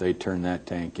 and then if they turn that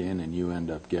tank in and you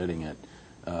end up getting it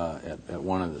at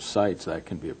one of the sites, that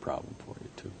can be a problem for you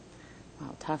too.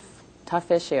 Wow,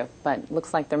 tough issue, but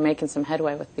looks like they're making some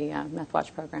headway with the Meth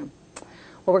Watch program.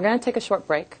 Well, we're going to take a short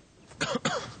break.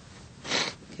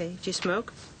 Okay, do you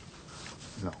smoke?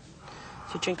 No.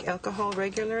 Do you drink alcohol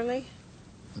regularly?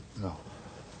 No.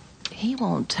 He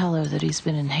won't tell her that he's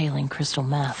been inhaling crystal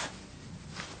meth.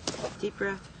 Deep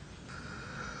breath.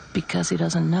 Because he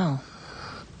doesn't know.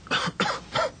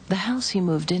 The house he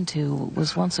moved into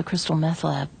was once a crystal meth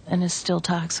lab and is still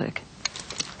toxic.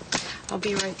 I'll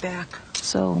be right back.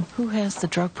 So, who has the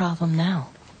drug problem now?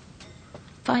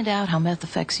 Find out how meth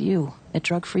affects you at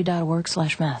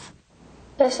drugfree.org/meth.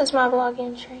 This is my blog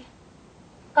entry.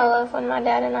 I love when my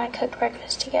dad and I cooked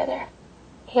breakfast together.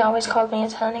 He always called me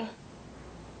his honey.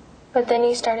 But then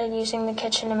he started using the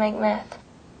kitchen to make meth.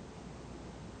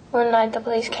 One night the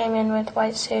police came in with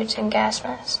white suits and gas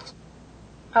masks.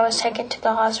 I was taken to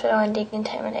the hospital and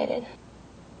decontaminated.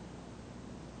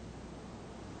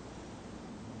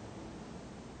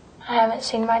 I haven't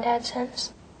seen my dad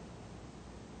since.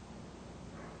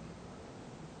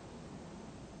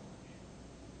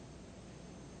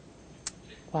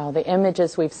 Well, the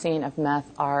images we've seen of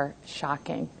meth are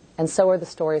shocking, and so are the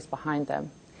stories behind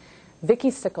them.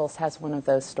 Vicki Sickles has one of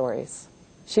those stories.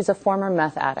 She's a former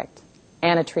meth addict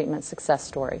and a treatment success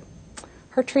story.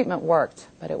 Her treatment worked,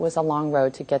 but it was a long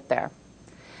road to get there.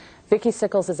 Vicki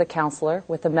Sickles is a counselor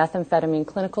with the Methamphetamine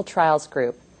Clinical Trials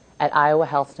Group at Iowa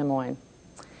Health Des Moines.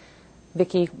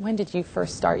 Vicki, when did you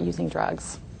first start using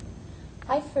drugs?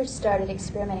 I first started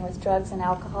experimenting with drugs and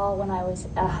alcohol when I was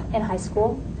in high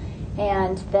school.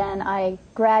 And then I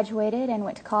graduated and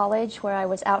went to college, where I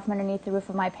was out from underneath the roof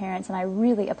of my parents, and I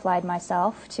really applied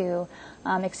myself to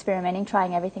experimenting,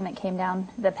 trying everything that came down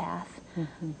the path.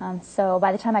 Mm-hmm. So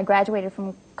by the time I graduated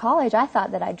from college, I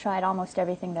thought that I'd tried almost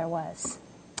everything there was.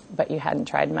 But you hadn't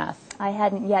tried meth? I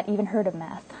hadn't yet even heard of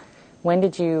meth. When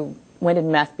did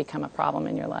meth become a problem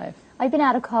in your life? I'd been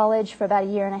out of college for about a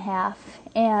year and a half,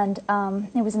 and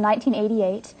it was in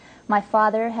 1988. My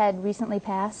father had recently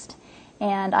passed,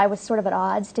 and I was sort of at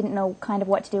odds, didn't know kind of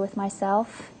what to do with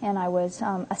myself, and I was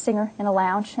a singer in a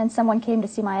lounge, and someone came to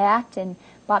see my act and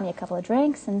bought me a couple of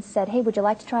drinks and said, hey, would you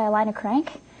like to try a line of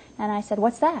crank? And I said,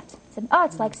 what's that? He said, oh,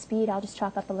 it's like speed. I'll just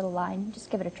chalk up a little line. Just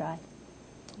give it a try.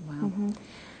 Wow.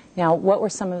 Now, what were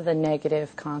some of the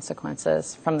negative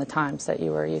consequences from the times that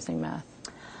you were using meth?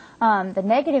 The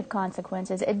negative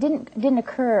consequences, it didn't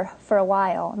occur for a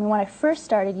while. I mean, when I first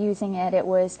started using it,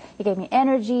 it gave me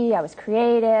energy, I was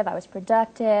creative, I was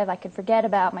productive, I could forget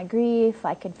about my grief,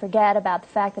 I could forget about the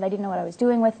fact that I didn't know what I was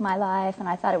doing with my life, and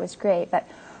I thought it was great. But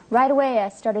right away, I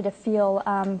started to feel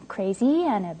crazy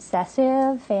and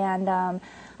obsessive, and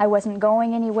I wasn't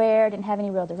going anywhere, didn't have any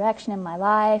real direction in my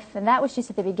life, and that was just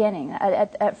at the beginning.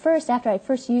 At first, after I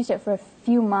first used it for a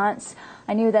few months,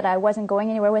 I knew that I wasn't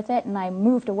going anywhere with it, and I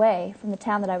moved away from the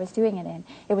town that I was doing it in.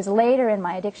 It was later in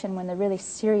my addiction when the really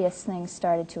serious things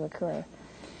started to occur.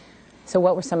 So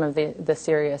what were some of the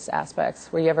serious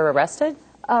aspects? Were you ever arrested?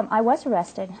 I was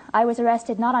arrested. I was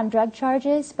arrested not on drug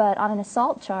charges, but on an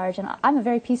assault charge. And I'm a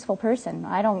very peaceful person.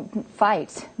 I don't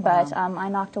fight, but I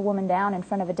knocked a woman down in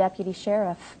front of a deputy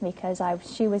sheriff because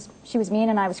she was mean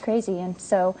and I was crazy, and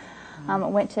so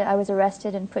I was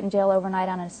arrested and put in jail overnight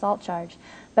on an assault charge.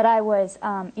 But I was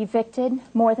evicted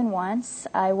more than once.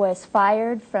 I was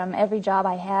fired from every job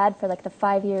I had for like the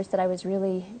 5 years that I was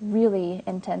really, really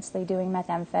intensely doing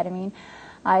methamphetamine.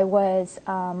 I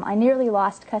nearly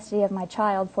lost custody of my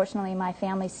child. Fortunately, my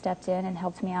family stepped in and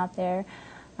helped me out there.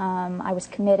 I was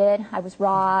committed. I was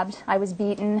robbed. I was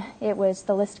beaten.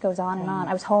 The list goes on and on.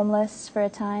 I was homeless for a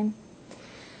time.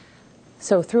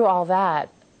 So through all that,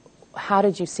 how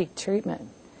did you seek treatment?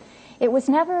 It was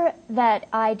never that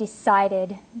I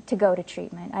decided to go to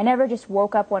treatment. I never just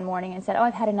woke up one morning and said, oh,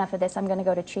 I've had enough of this, I'm going to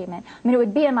go to treatment. I mean, it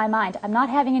would be in my mind, I'm not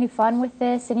having any fun with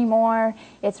this anymore,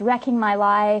 it's wrecking my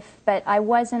life, but I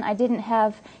didn't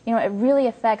have, it really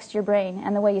affects your brain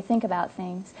and the way you think about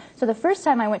things. So the first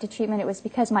time I went to treatment, it was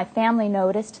because my family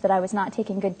noticed that I was not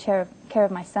taking good care of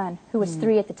my son, who was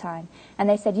 3 at the time. And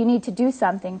they said, you need to do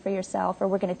something for yourself or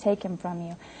we're going to take him from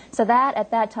you. So that, at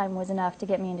that time, was enough to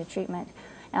get me into treatment.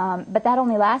 But that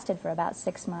only lasted for about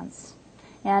 6 months.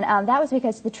 And that was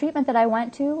because the treatment that I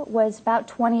went to was about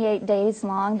 28 days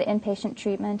long, the inpatient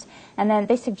treatment. And then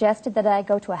they suggested that I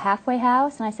go to a halfway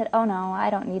house. And I said, oh, no, I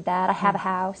don't need that. I have a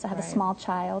house. I have a small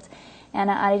child.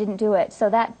 And I didn't do it. So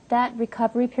that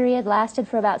recovery period lasted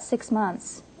for about 6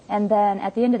 months. And then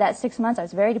at the end of that 6 months, I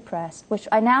was very depressed, which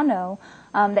I now know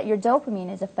that your dopamine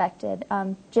is affected.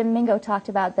 Jim Mingo talked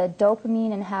about the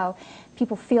dopamine and how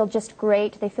people feel just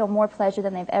great. They feel more pleasure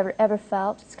than they've ever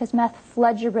felt. It's because meth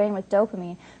floods your brain with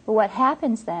dopamine. But what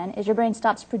happens then is your brain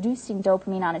stops producing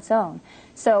dopamine on its own.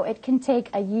 So it can take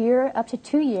a year, up to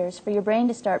 2 years, for your brain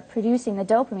to start producing the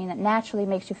dopamine that naturally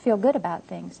makes you feel good about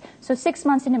things. So 6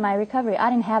 months into my recovery,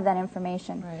 I didn't have that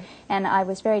information. Right. And I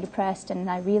was very depressed, and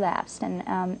I relapsed. And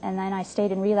then I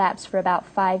stayed in relapse for about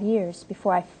 5 years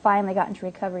before I finally got into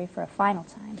recovery for a final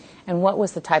time. And what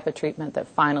was the type of treatment that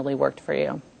finally worked for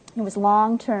you? It was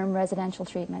long-term residential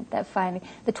treatment that finally,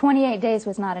 the 28 days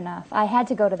was not enough. I had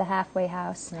to go to the halfway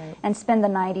house and spend the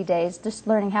 90 days just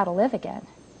learning how to live again.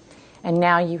 And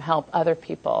now you help other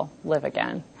people live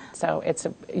again. So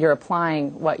you're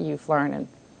applying what you've learned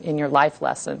in your life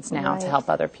lessons now to help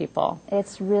other people.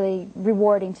 It's really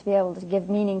rewarding to be able to give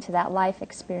meaning to that life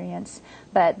experience.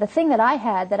 But the thing that I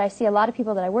had that I see a lot of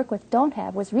people that I work with don't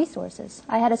have was resources.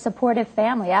 I had a supportive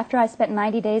family. After I spent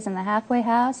 90 days in the halfway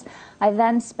house, I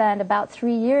then spent about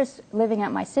 3 years living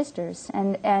at my sister's,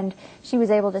 and she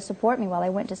was able to support me while I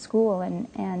went to school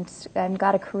and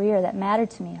got a career that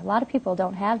mattered to me. A lot of people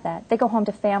don't have that. They go home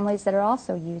to families that are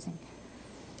also using.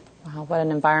 Wow, what an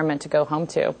environment to go home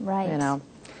to. Right.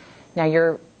 Now,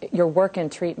 your work in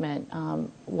treatment,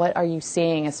 what are you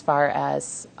seeing as far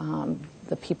as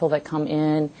the people that come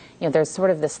in? There's sort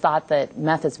of this thought that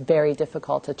meth is very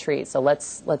difficult to treat, so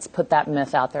let's put that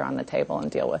myth out there on the table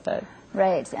and deal with it.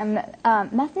 Right, and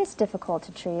meth is difficult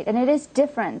to treat, and it is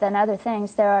different than other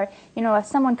things. There are, if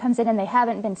someone comes in and they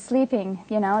haven't been sleeping,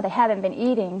 they haven't been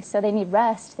eating, so they need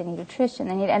rest, they need nutrition,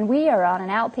 and we are on an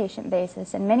outpatient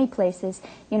basis. In many places,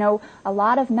 a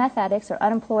lot of meth addicts are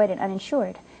unemployed and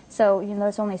uninsured. So,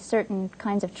 there's only certain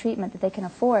kinds of treatment that they can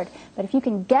afford. But if you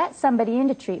can get somebody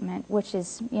into treatment, which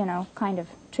is, kind of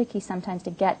tricky sometimes to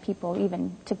get people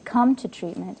even to come to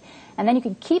treatment, and then you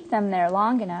can keep them there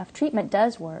long enough, treatment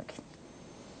does work.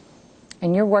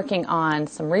 And you're working on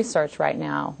some research right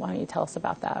now. Why don't you tell us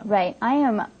about that? Right. I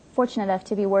am fortunate enough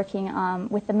to be working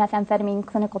with the Methamphetamine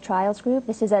Clinical Trials Group.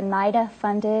 This is a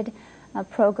NIDA-funded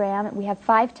program. We have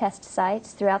 5 test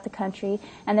sites throughout the country,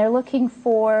 and they're looking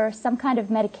for some kind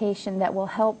of medication that will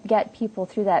help get people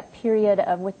through that period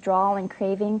of withdrawal and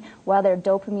craving while their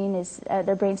dopamine is,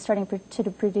 their brain's starting to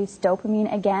produce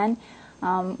dopamine again.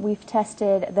 We've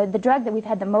tested, the drug that we've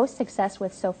had the most success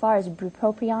with so far is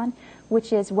bupropion,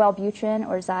 which is Wellbutrin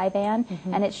or Zyban,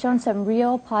 and it's shown some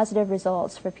real positive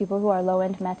results for people who are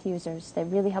low-end meth users. That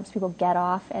really helps people get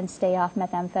off and stay off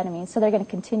methamphetamine, so they're going to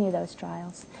continue those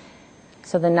trials.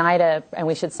 So the NIDA, and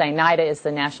we should say NIDA is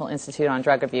the National Institute on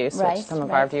Drug Abuse, which some of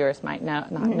our viewers might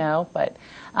not know, but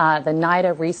the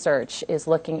NIDA research is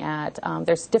looking at,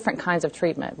 there's different kinds of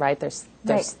treatment, right? There's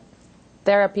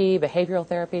therapy, behavioral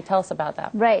therapy. Tell us about that.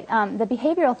 Right. The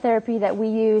behavioral therapy that we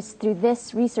use through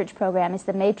this research program is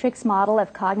the Matrix model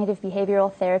of cognitive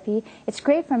behavioral therapy. It's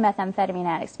great for methamphetamine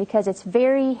addicts because it's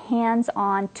very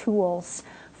hands-on tools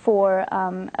for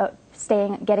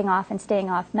getting off and staying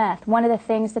off meth. One of the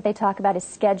things that they talk about is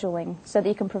scheduling, so that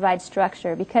you can provide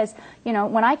structure. Because, you know,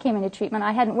 when I came into treatment,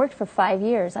 I hadn't worked for 5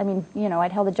 years. I mean, you know,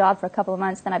 I'd held a job for a couple of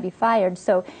months, then I'd be fired.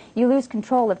 So you lose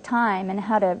control of time and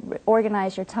how to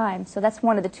organize your time. So that's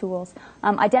one of the tools.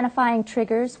 Identifying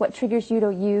triggers, what triggers you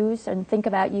to use and think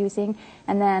about using,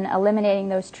 and then eliminating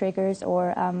those triggers,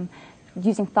 or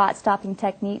using thought-stopping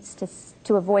techniques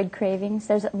to avoid cravings.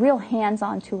 There's real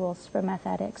hands-on tools for meth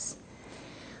addicts.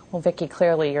 Well, Vicki,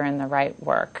 clearly you're in the right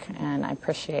work, and I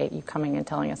appreciate you coming and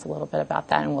telling us a little bit about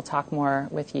that, and we'll talk more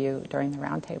with you during the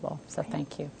roundtable. So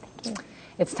thank you. Thank you.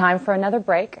 It's time for another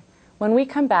break. When we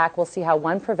come back, we'll see how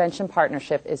one prevention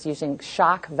partnership is using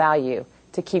shock value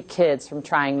to keep kids from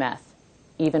trying meth,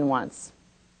 even once.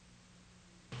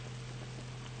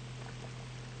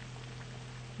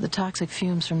 The toxic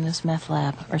fumes from this meth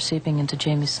lab are seeping into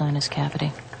Jamie's sinus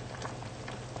cavity.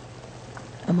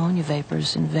 Ammonia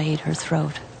vapors invade her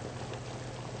throat.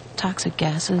 Toxic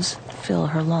gases fill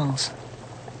her lungs.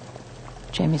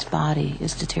 Jamie's body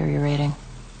is deteriorating.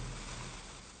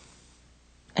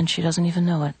 And she doesn't even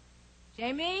know it.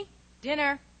 Jamie,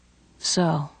 dinner.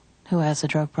 So, who has the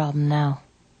drug problem now?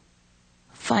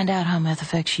 Find out how meth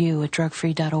affects you at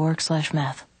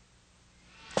drugfree.org/meth.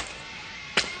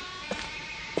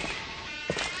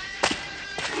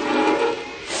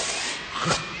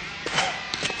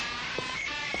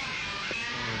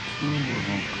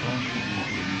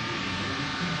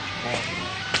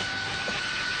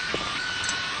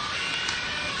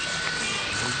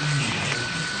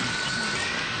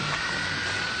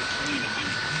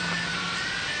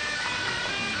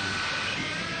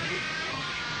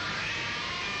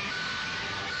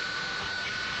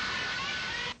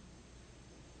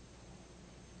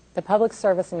 The public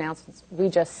service announcements we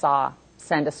just saw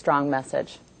send a strong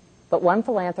message, but one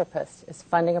philanthropist is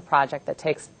funding a project that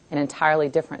takes an entirely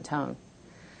different tone.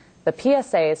 The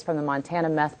PSAs from the Montana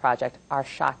Meth Project are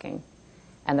shocking,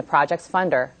 and the project's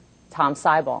funder, Tom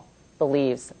Seibel,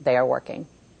 believes they are working.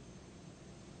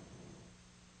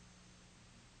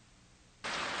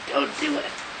 Don't do it.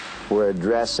 We're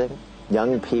addressing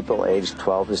young people aged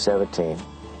 12 to 17,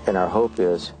 and our hope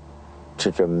is to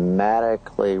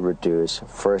dramatically reduce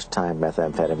first-time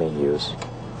methamphetamine use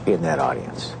in that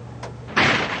audience.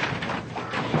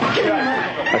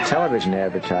 Our television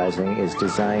advertising is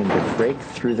designed to break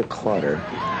through the clutter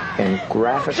and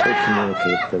graphically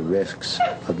communicate the risks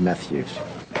of meth use.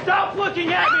 Stop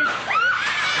looking at me!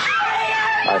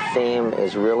 Our theme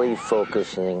is really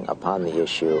focusing upon the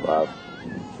issue of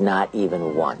not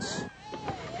even once.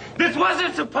 This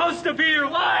wasn't supposed to be your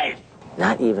life!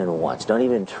 Not even once. Don't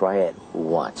even try it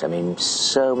once. I mean,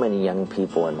 so many young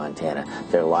people in Montana,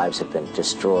 their lives have been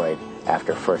destroyed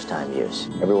after first-time use.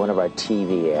 Every one of our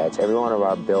TV ads, every one of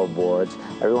our billboards,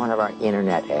 every one of our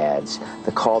internet ads,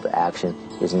 the call to action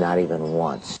is not even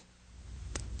once.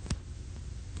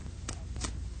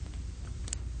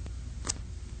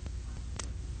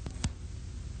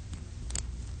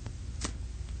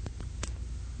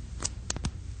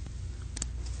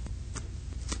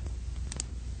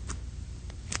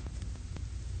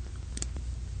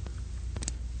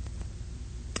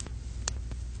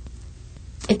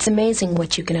 It's amazing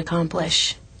what you can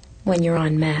accomplish when you're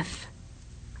on meth.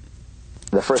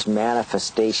 The first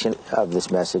manifestation of this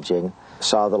messaging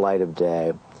saw the light of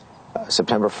day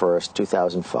September 1st,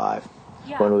 2005,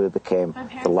 when we became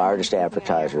the largest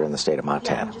advertiser in the state of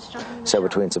Montana. So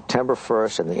between September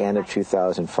 1st and the end of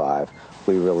 2005,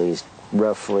 we released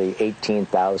roughly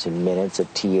 18,000 minutes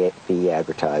of TV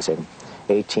advertising,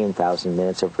 18,000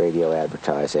 minutes of radio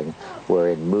advertising. We're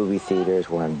in movie theaters,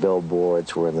 we're in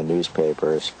billboards, we're in the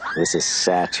newspapers. This is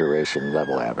saturation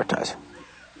level advertising.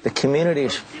 The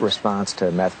community's response to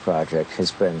the Meth Project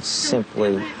has been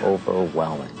simply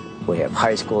overwhelming. We have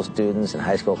high school students and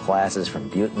high school classes from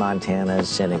Butte, Montana,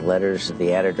 sending letters to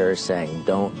the editors saying,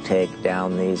 don't take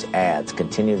down these ads.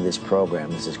 Continue this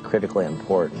program. This is critically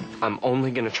important. I'm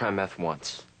only going to try meth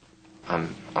once.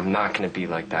 I'm not going to be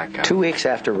like that guy. 2 weeks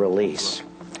after release,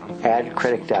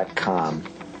 AdCritic.com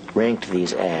ranked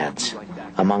these ads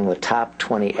among the top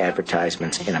 20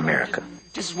 advertisements in America.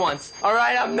 Just once. All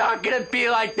right, I'm not gonna be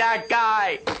like that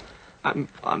guy. I'm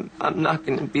not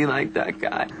gonna be like that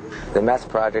guy. The Meth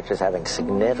Project is having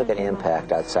significant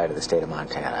impact outside of the state of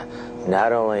Montana,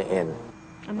 not only in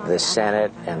the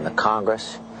Senate and the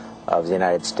Congress of the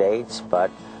United States,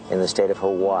 but in the state of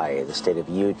Hawaii, the state of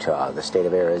Utah, the state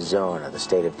of Arizona, the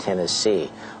state of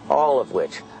Tennessee, all of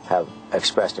which have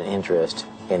expressed an interest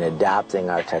in adopting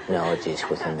our technologies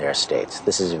within their states.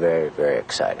 This is very, very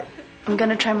exciting. I'm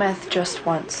gonna try meth just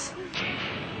once.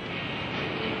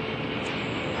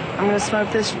 I'm gonna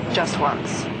smoke this just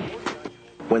once.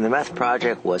 When the Meth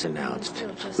Project was announced,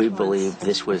 we believed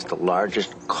this was the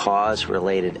largest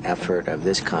cause-related effort of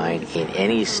this kind in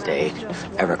any state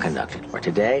ever conducted. For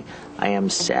today, I am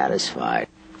satisfied.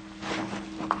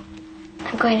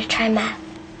 I'm going to try meth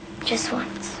just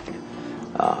once.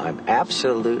 I'm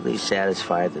absolutely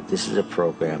satisfied that this is a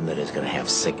program that is going to have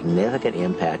significant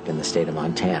impact in the state of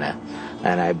Montana,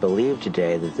 and I believe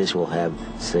today that this will have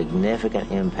significant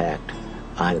impact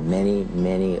on many,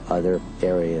 many other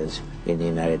areas in the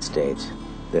United States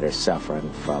that are suffering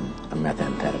from a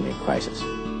methamphetamine crisis.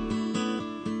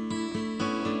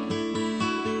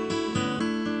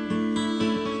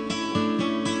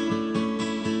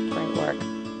 Great work.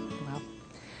 Well,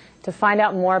 to find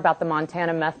out more about the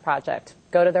Montana Meth Project,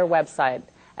 go to their website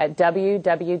at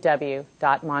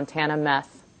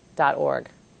www.montanameth.org.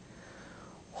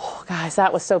 Oh, guys,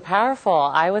 that was so powerful.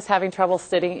 I was having trouble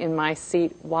sitting in my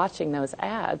seat watching those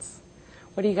ads.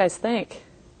 What do you guys think?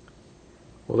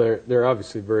 Well, they're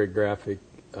obviously very graphic.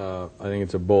 I think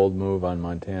it's a bold move on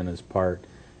Montana's part.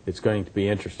 It's going to be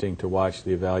interesting to watch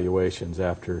the evaluations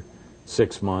after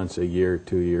 6 months, a year,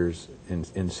 2 years,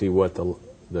 and see what the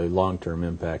long-term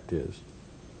impact is.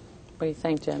 What do you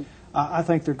think, Jim? I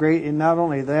think they're great, and not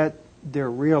only that, they're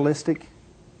realistic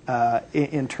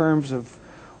in terms of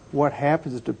what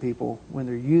happens to people when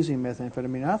they're using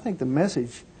methamphetamine. I think the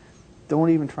message, don't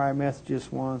even try meth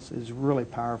just once, is really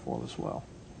powerful as well.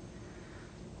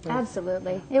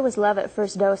 Absolutely. It was love at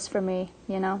first dose for me,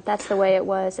 you know. That's the way it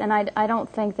was. And I don't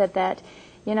think that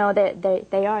you know,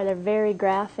 they're very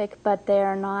graphic, but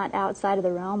they're not outside of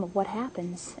the realm of what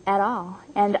happens at all.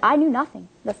 And I knew nothing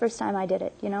the first time I did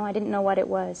it, you know. I didn't know what it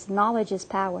was. Knowledge is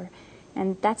power,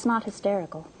 and that's not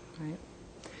hysterical. Right.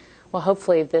 Well,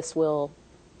 hopefully this will,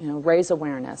 you know, raise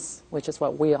awareness, which is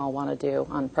what we all want to do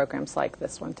on programs like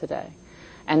this one today.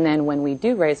 And then when we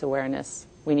do raise awareness,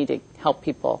 we need to help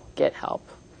people get help.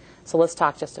 So let's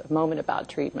talk just a moment about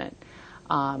treatment.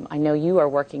 I know you are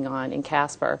working on, in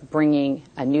Casper, bringing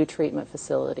a new treatment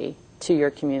facility to your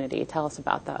community. Tell us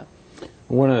about that.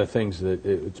 One of the things that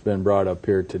it's been brought up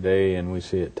here today, and we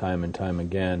see it time and time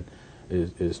again,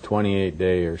 is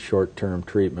 28-day or short-term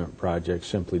treatment projects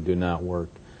simply do not work.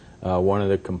 One of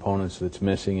the components that's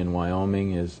missing in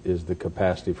Wyoming is the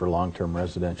capacity for long-term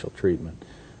residential treatment.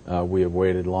 We have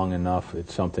waited long enough.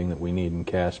 It's something that we need in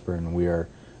Casper, and we are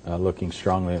looking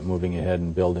strongly at moving ahead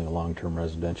and building a long-term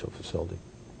residential facility.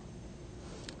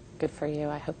 Good for you.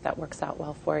 I hope that works out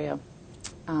well for you.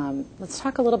 Let's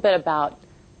talk a little bit about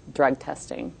drug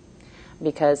testing,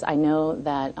 because I know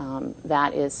that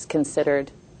that is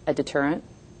considered a deterrent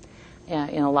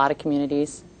in a lot of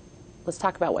communities. Let's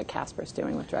talk about what Casper is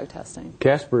doing with drug testing.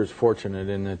 Casper is fortunate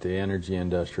in that the energy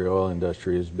industry, oil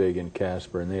industry, is big in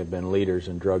Casper, and they have been leaders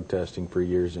in drug testing for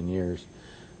years and years.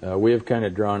 We have kind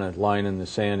of drawn a line in the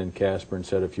sand in Casper and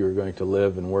said if you are going to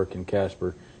live and work in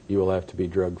Casper, you will have to be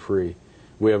drug-free.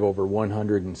 We have over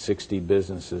 160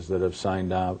 businesses that have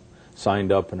signed up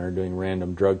and are doing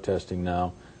random drug testing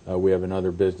now. We have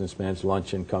another businessman's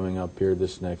luncheon coming up here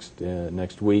this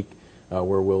next week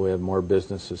where we'll have more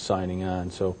businesses signing on.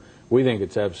 So we think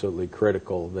it's absolutely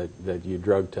critical that you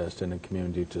drug test in a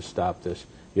community to stop this.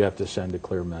 You have to send a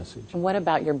clear message. And what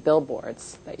about your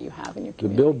billboards that you have in your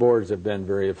community? The billboards have been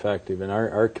very effective. In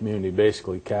our community,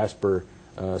 basically, Casper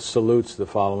salutes the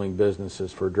following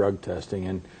businesses for drug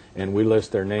testing, and we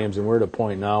list their names. And we're at a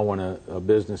point now when a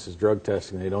business is drug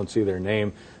testing, they don't see their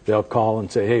name, they'll call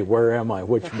and say, hey, where am I?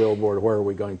 Which billboard? Where are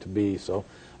we going to be? So,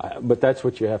 but that's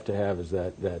what you have to have, is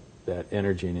that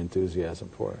energy and enthusiasm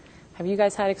for it. Have you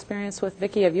guys had experience with,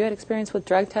 Vicki, have you had experience with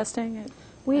drug testing?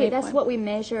 That's what we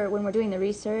measure when we're doing the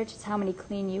research. It's how many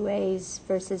clean UAs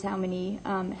versus how many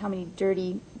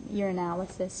dirty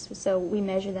urinalysis. So we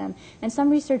measure them. And some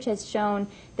research has shown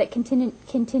that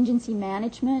contingency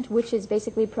management, which is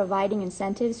basically providing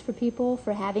incentives for people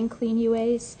for having clean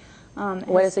UAs,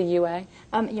 What is a UA?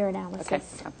 Urinalysis. Okay.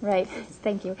 Right.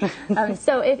 Thank you.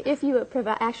 So if you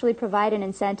actually provide an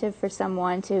incentive for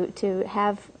someone to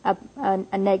have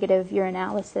a negative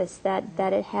urinalysis,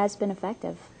 that it has been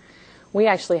effective. We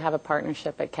actually have a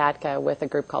partnership at CADCA with a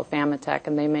group called Pharmatech,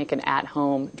 and they make an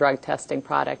at-home drug testing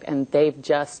product, and they've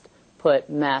just put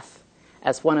meth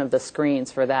as one of the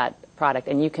screens for that product,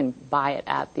 and you can buy it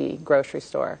at the grocery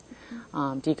store.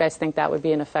 Do you guys think that would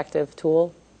be an effective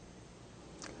tool?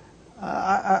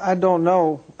 I don't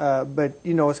know, but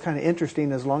you know, it's kind of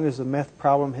interesting. As long as the meth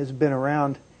problem has been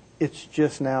around, it's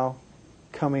just now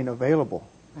coming available.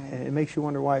 Right. And it makes you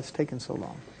wonder why it's taken so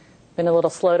long. Been a little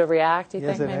slow to react, do you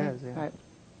think? Yes, it maybe? has, yeah. Right.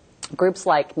 Groups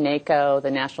like NACO,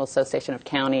 the National Association of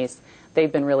Counties,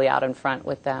 they've been really out in front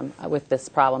with them, with this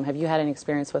problem. Have you had any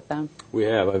experience with them? We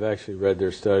have. I've actually read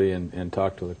their study and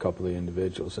talked to a couple of the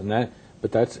individuals.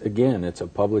 But that's, again, it's a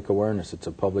public awareness. It's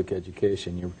a public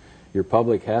education. Your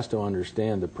public has to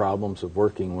understand the problems of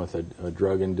working with a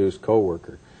drug-induced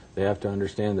coworker. They have to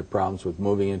understand the problems with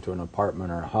moving into an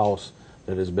apartment or a house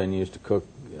that has been used to cook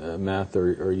meth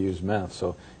or use meth.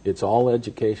 So it's all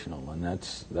educational, and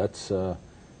that's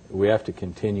we have to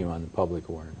continue on the public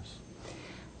awareness.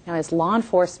 Now, is law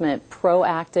enforcement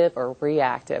proactive or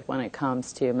reactive when it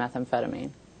comes to methamphetamine?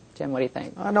 Jim, what do you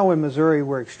think? I know in Missouri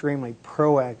we're extremely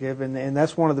proactive, and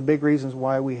that's one of the big reasons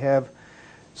why we have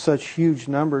such huge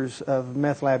numbers of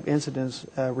meth lab incidents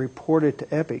reported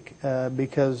to EPIC,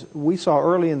 because we saw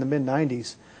early in the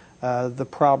mid-90s the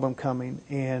problem coming,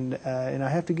 and I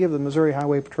have to give the Missouri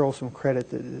Highway Patrol some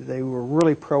credit that they were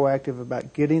really proactive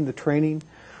about getting the training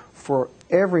for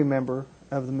every member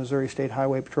of the Missouri State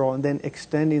Highway Patrol, and then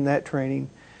extending that training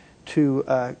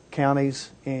to counties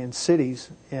and cities.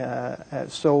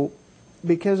 So,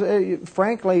 because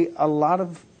frankly, a lot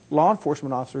of law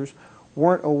enforcement officers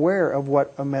weren't aware of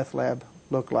what a meth lab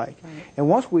looked like. Right. And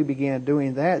once we began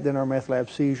doing that, then our meth lab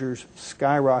seizures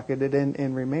skyrocketed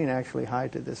and remain actually high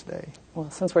to this day.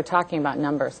 Well, since we're talking about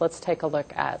numbers, let's take a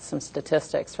look at some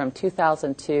statistics from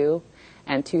 2002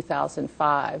 and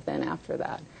 2005, then after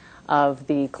that, of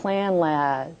the Klan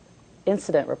lab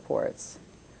incident reports.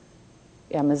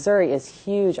 Yeah, Missouri is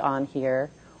huge on here.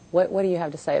 What do you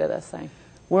have to say to this thing?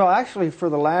 Well, actually, for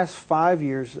the last 5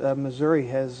 years, Missouri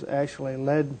has actually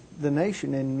led the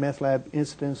nation in meth lab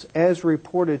incidents, as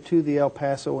reported to the El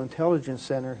Paso Intelligence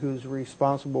Center, who's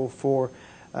responsible for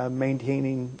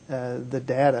maintaining the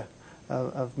data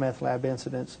of meth lab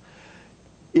incidents.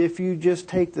 If you just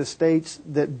take the states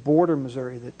that border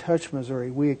Missouri, that touch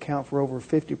Missouri, we account for over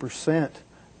 50%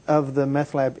 of the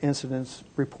meth lab incidents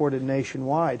reported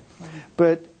nationwide. Mm-hmm.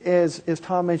 But as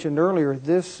Tom mentioned earlier,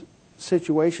 this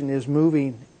situation is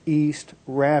moving east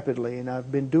rapidly, and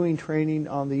I've been doing training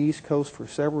on the East Coast for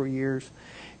several years,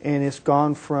 and it's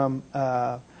gone from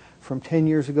 10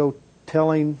 years ago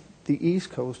telling the East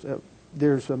Coast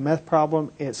there's a meth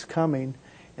problem, it's coming,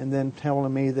 and then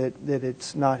telling me that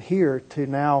it's not here, to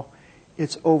now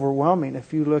it's overwhelming.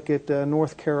 If you look at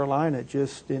North Carolina,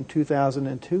 just in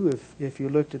 2002, if you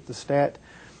looked at the stat,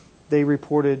 they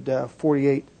reported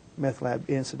 48 meth lab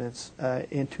incidents.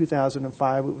 In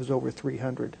 2005, it was over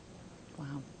 300. Wow.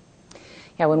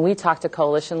 Yeah, when we talk to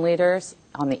coalition leaders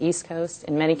on the East Coast,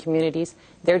 in many communities,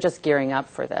 they're just gearing up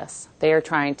for this. They are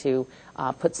trying to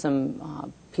put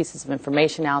some pieces of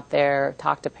information out there,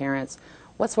 talk to parents.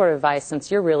 What sort of advice, since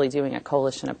you're really doing a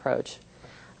coalition approach,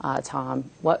 Tom,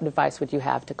 what advice would you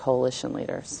have to coalition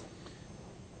leaders?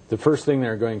 The first thing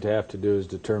they're going to have to do is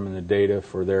determine the data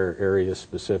for their area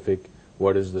specific.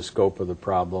 What is the scope of the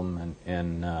problem,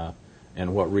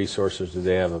 and what resources do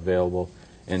they have available?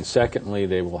 And secondly,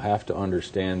 they will have to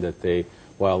understand that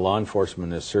while law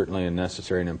enforcement is certainly a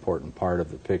necessary and important part of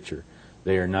the picture,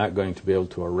 they are not going to be able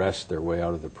to arrest their way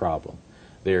out of the problem.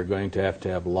 They are going to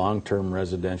have long-term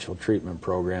residential treatment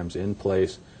programs in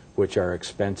place, which are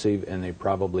expensive, and they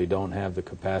probably don't have the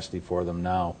capacity for them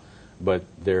now, but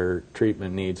their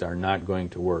treatment needs are not going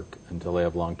to work until they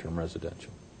have long-term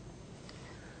residential.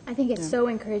 I think it's so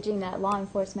encouraging that law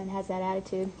enforcement has that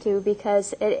attitude too,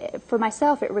 because for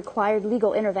myself it required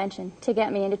legal intervention to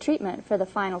get me into treatment for the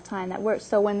final time that works.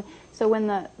 So when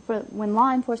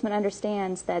law enforcement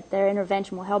understands that their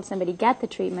intervention will help somebody get the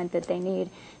treatment that they need,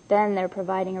 then they're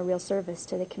providing a real service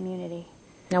to the community.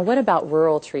 Now, what about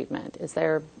rural treatment? Is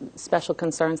there special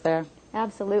concerns there?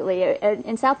 Absolutely.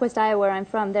 In Southwest Iowa, where I'm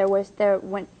from,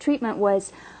 when treatment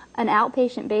was an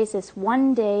outpatient basis,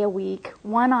 1 day a week,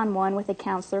 one-on-one with a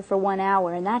counselor for 1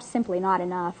 hour, and that's simply not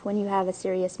enough when you have a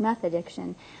serious meth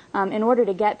addiction. In order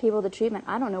to get people to treatment,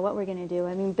 I don't know what we're going to do.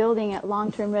 I mean, building a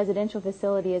long-term residential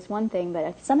facility is one thing,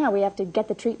 but somehow we have to get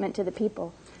the treatment to the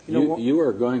people. You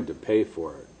are going to pay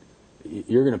for it.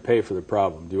 you're going to pay for the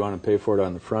problem. Do you want to pay for it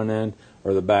on the front end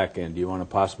or the back end? Do you want a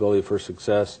possibility for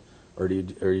success, or do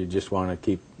you just want to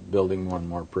keep building more and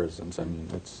more prisons? I mean,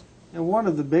 it's... And one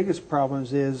of the biggest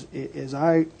problems is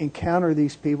I encounter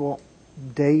these people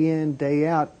day in, day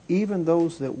out, even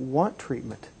those that want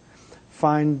treatment,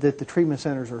 find that the treatment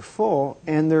centers are full,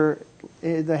 and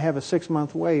they have a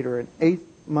 6-month wait or an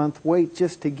 8-month wait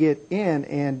just to get in,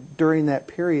 and during that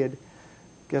period,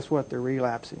 guess what? They're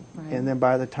relapsing. Right. And then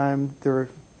by the time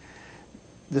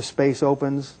the space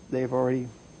opens, they've already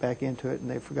back into it, and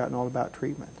they've forgotten all about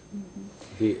treatment.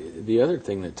 Mm-hmm. The other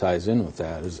thing that ties in with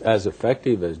that is, as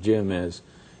effective as Jim is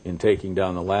in taking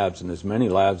down the labs, and as many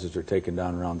labs as are taken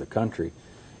down around the country,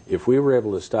 if we were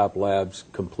able to stop labs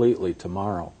completely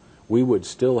tomorrow, we would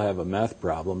still have a meth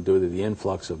problem due to the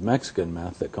influx of Mexican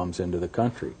meth that comes into the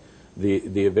country.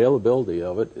 The availability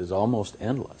of it is almost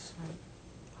endless. Right.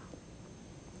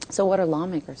 So what are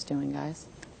lawmakers doing, guys?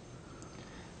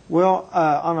 Well,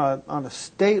 on a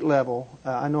state level,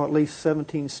 I know at least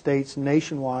 17 states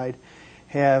nationwide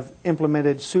have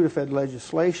implemented Sudafed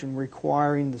legislation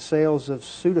requiring the sales of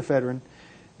pseudoephedrine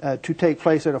to take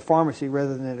place at a pharmacy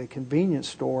rather than at a convenience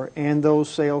store, and those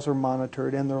sales are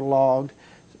monitored and they're logged,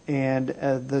 and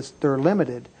they're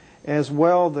limited. As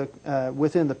well,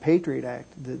 within the Patriot Act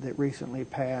that recently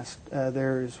passed,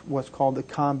 there's what's called the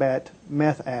Combat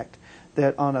Meth Act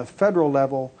that on a federal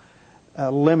level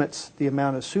limits the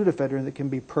amount of pseudoephedrine that can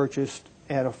be purchased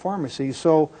at a pharmacy.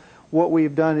 So what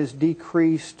we've done is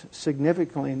decreased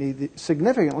significantly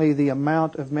the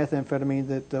amount of methamphetamine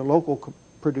that the local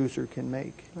producer can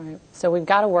make. Right. So we've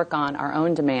got to work on our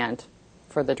own demand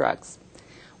for the drugs.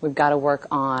 We've got to work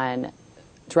on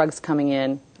drugs coming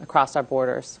in across our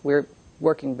borders. We're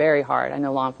working very hard. I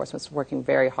know law enforcement's working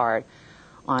very hard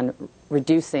on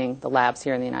reducing the labs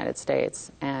here in the United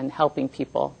States and helping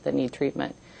people that need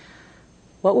treatment.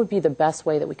 What would be the best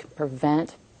way that we could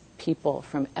prevent people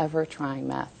from ever trying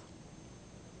meth?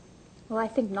 Well, I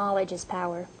think knowledge is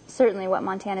power. Certainly what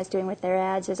Montana's doing with their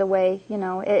ads is a way, you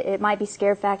know, it might be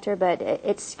scare factor, but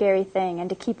it's a scary thing. And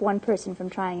to keep one person from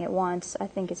trying it once, I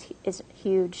think is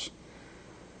huge.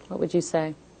 What would you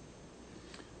say?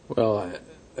 Well,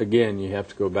 again, you have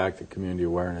to go back to community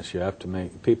awareness. You have to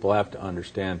people have to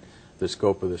understand the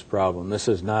scope of this problem. This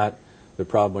is not the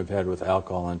problem we've had with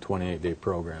alcohol and 28-day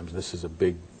programs. This is a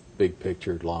big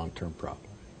picture, long-term problem.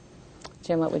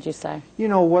 Jim, what would you say? You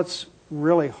know, what's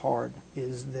really hard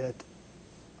is that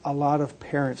a lot of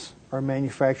parents are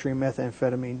manufacturing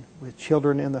methamphetamine with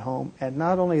children in the home, and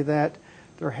not only that,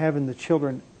 they're having the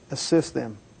children assist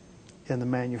them in the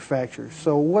manufacture.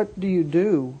 So what do you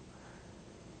do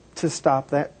to stop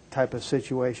that type of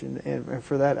situation? And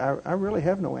for that, I really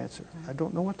have no answer. I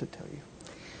don't know what to tell you.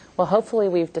 Well, hopefully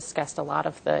we've discussed a lot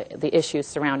of the issues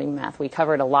surrounding meth. We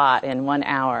covered a lot in 1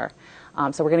 hour.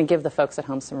 So we're going to give the folks at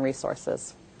home some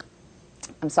resources.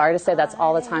 I'm sorry to say that's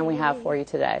all the time we have for you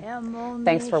today.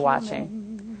 Thanks for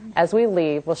watching. As we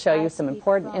leave, we'll show you some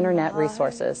important internet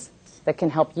resources that can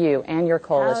help you and your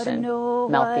coalition melt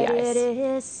the ice. It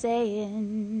is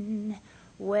saying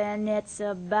when it's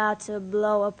about to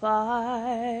blow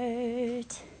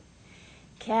apart.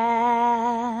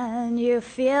 Can you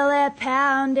feel it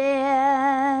pounding?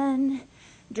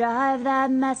 Drive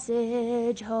that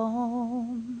message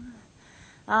home.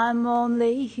 I'm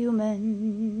only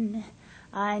human.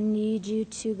 I need you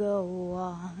to go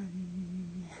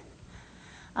on.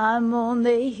 I'm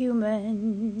only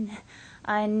human.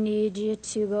 I need you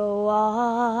to go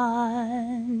on.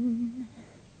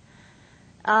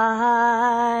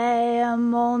 I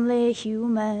am only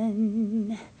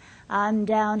human. I'm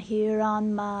down here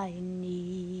on my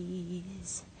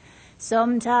knees.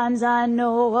 Sometimes I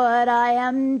know what I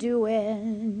am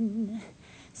doing.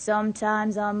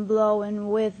 Sometimes I'm blowing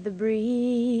with the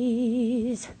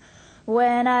breeze.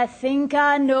 When I think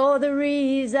I know the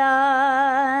reason,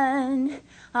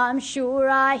 I'm sure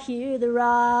I hear the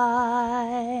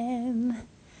rhyme.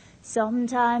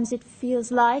 Sometimes it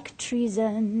feels like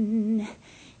treason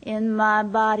in my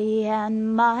body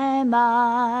and my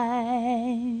mind.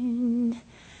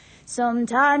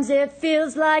 Sometimes it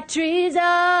feels like treason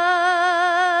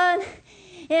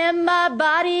in my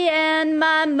body and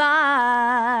my mind.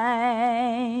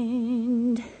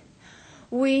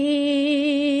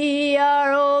 We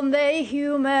are only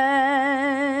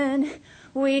human.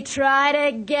 We try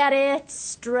to get it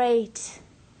straight.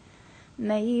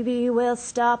 Maybe we'll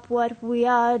stop what we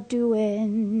are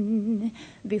doing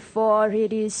before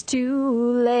it is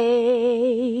too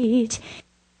late.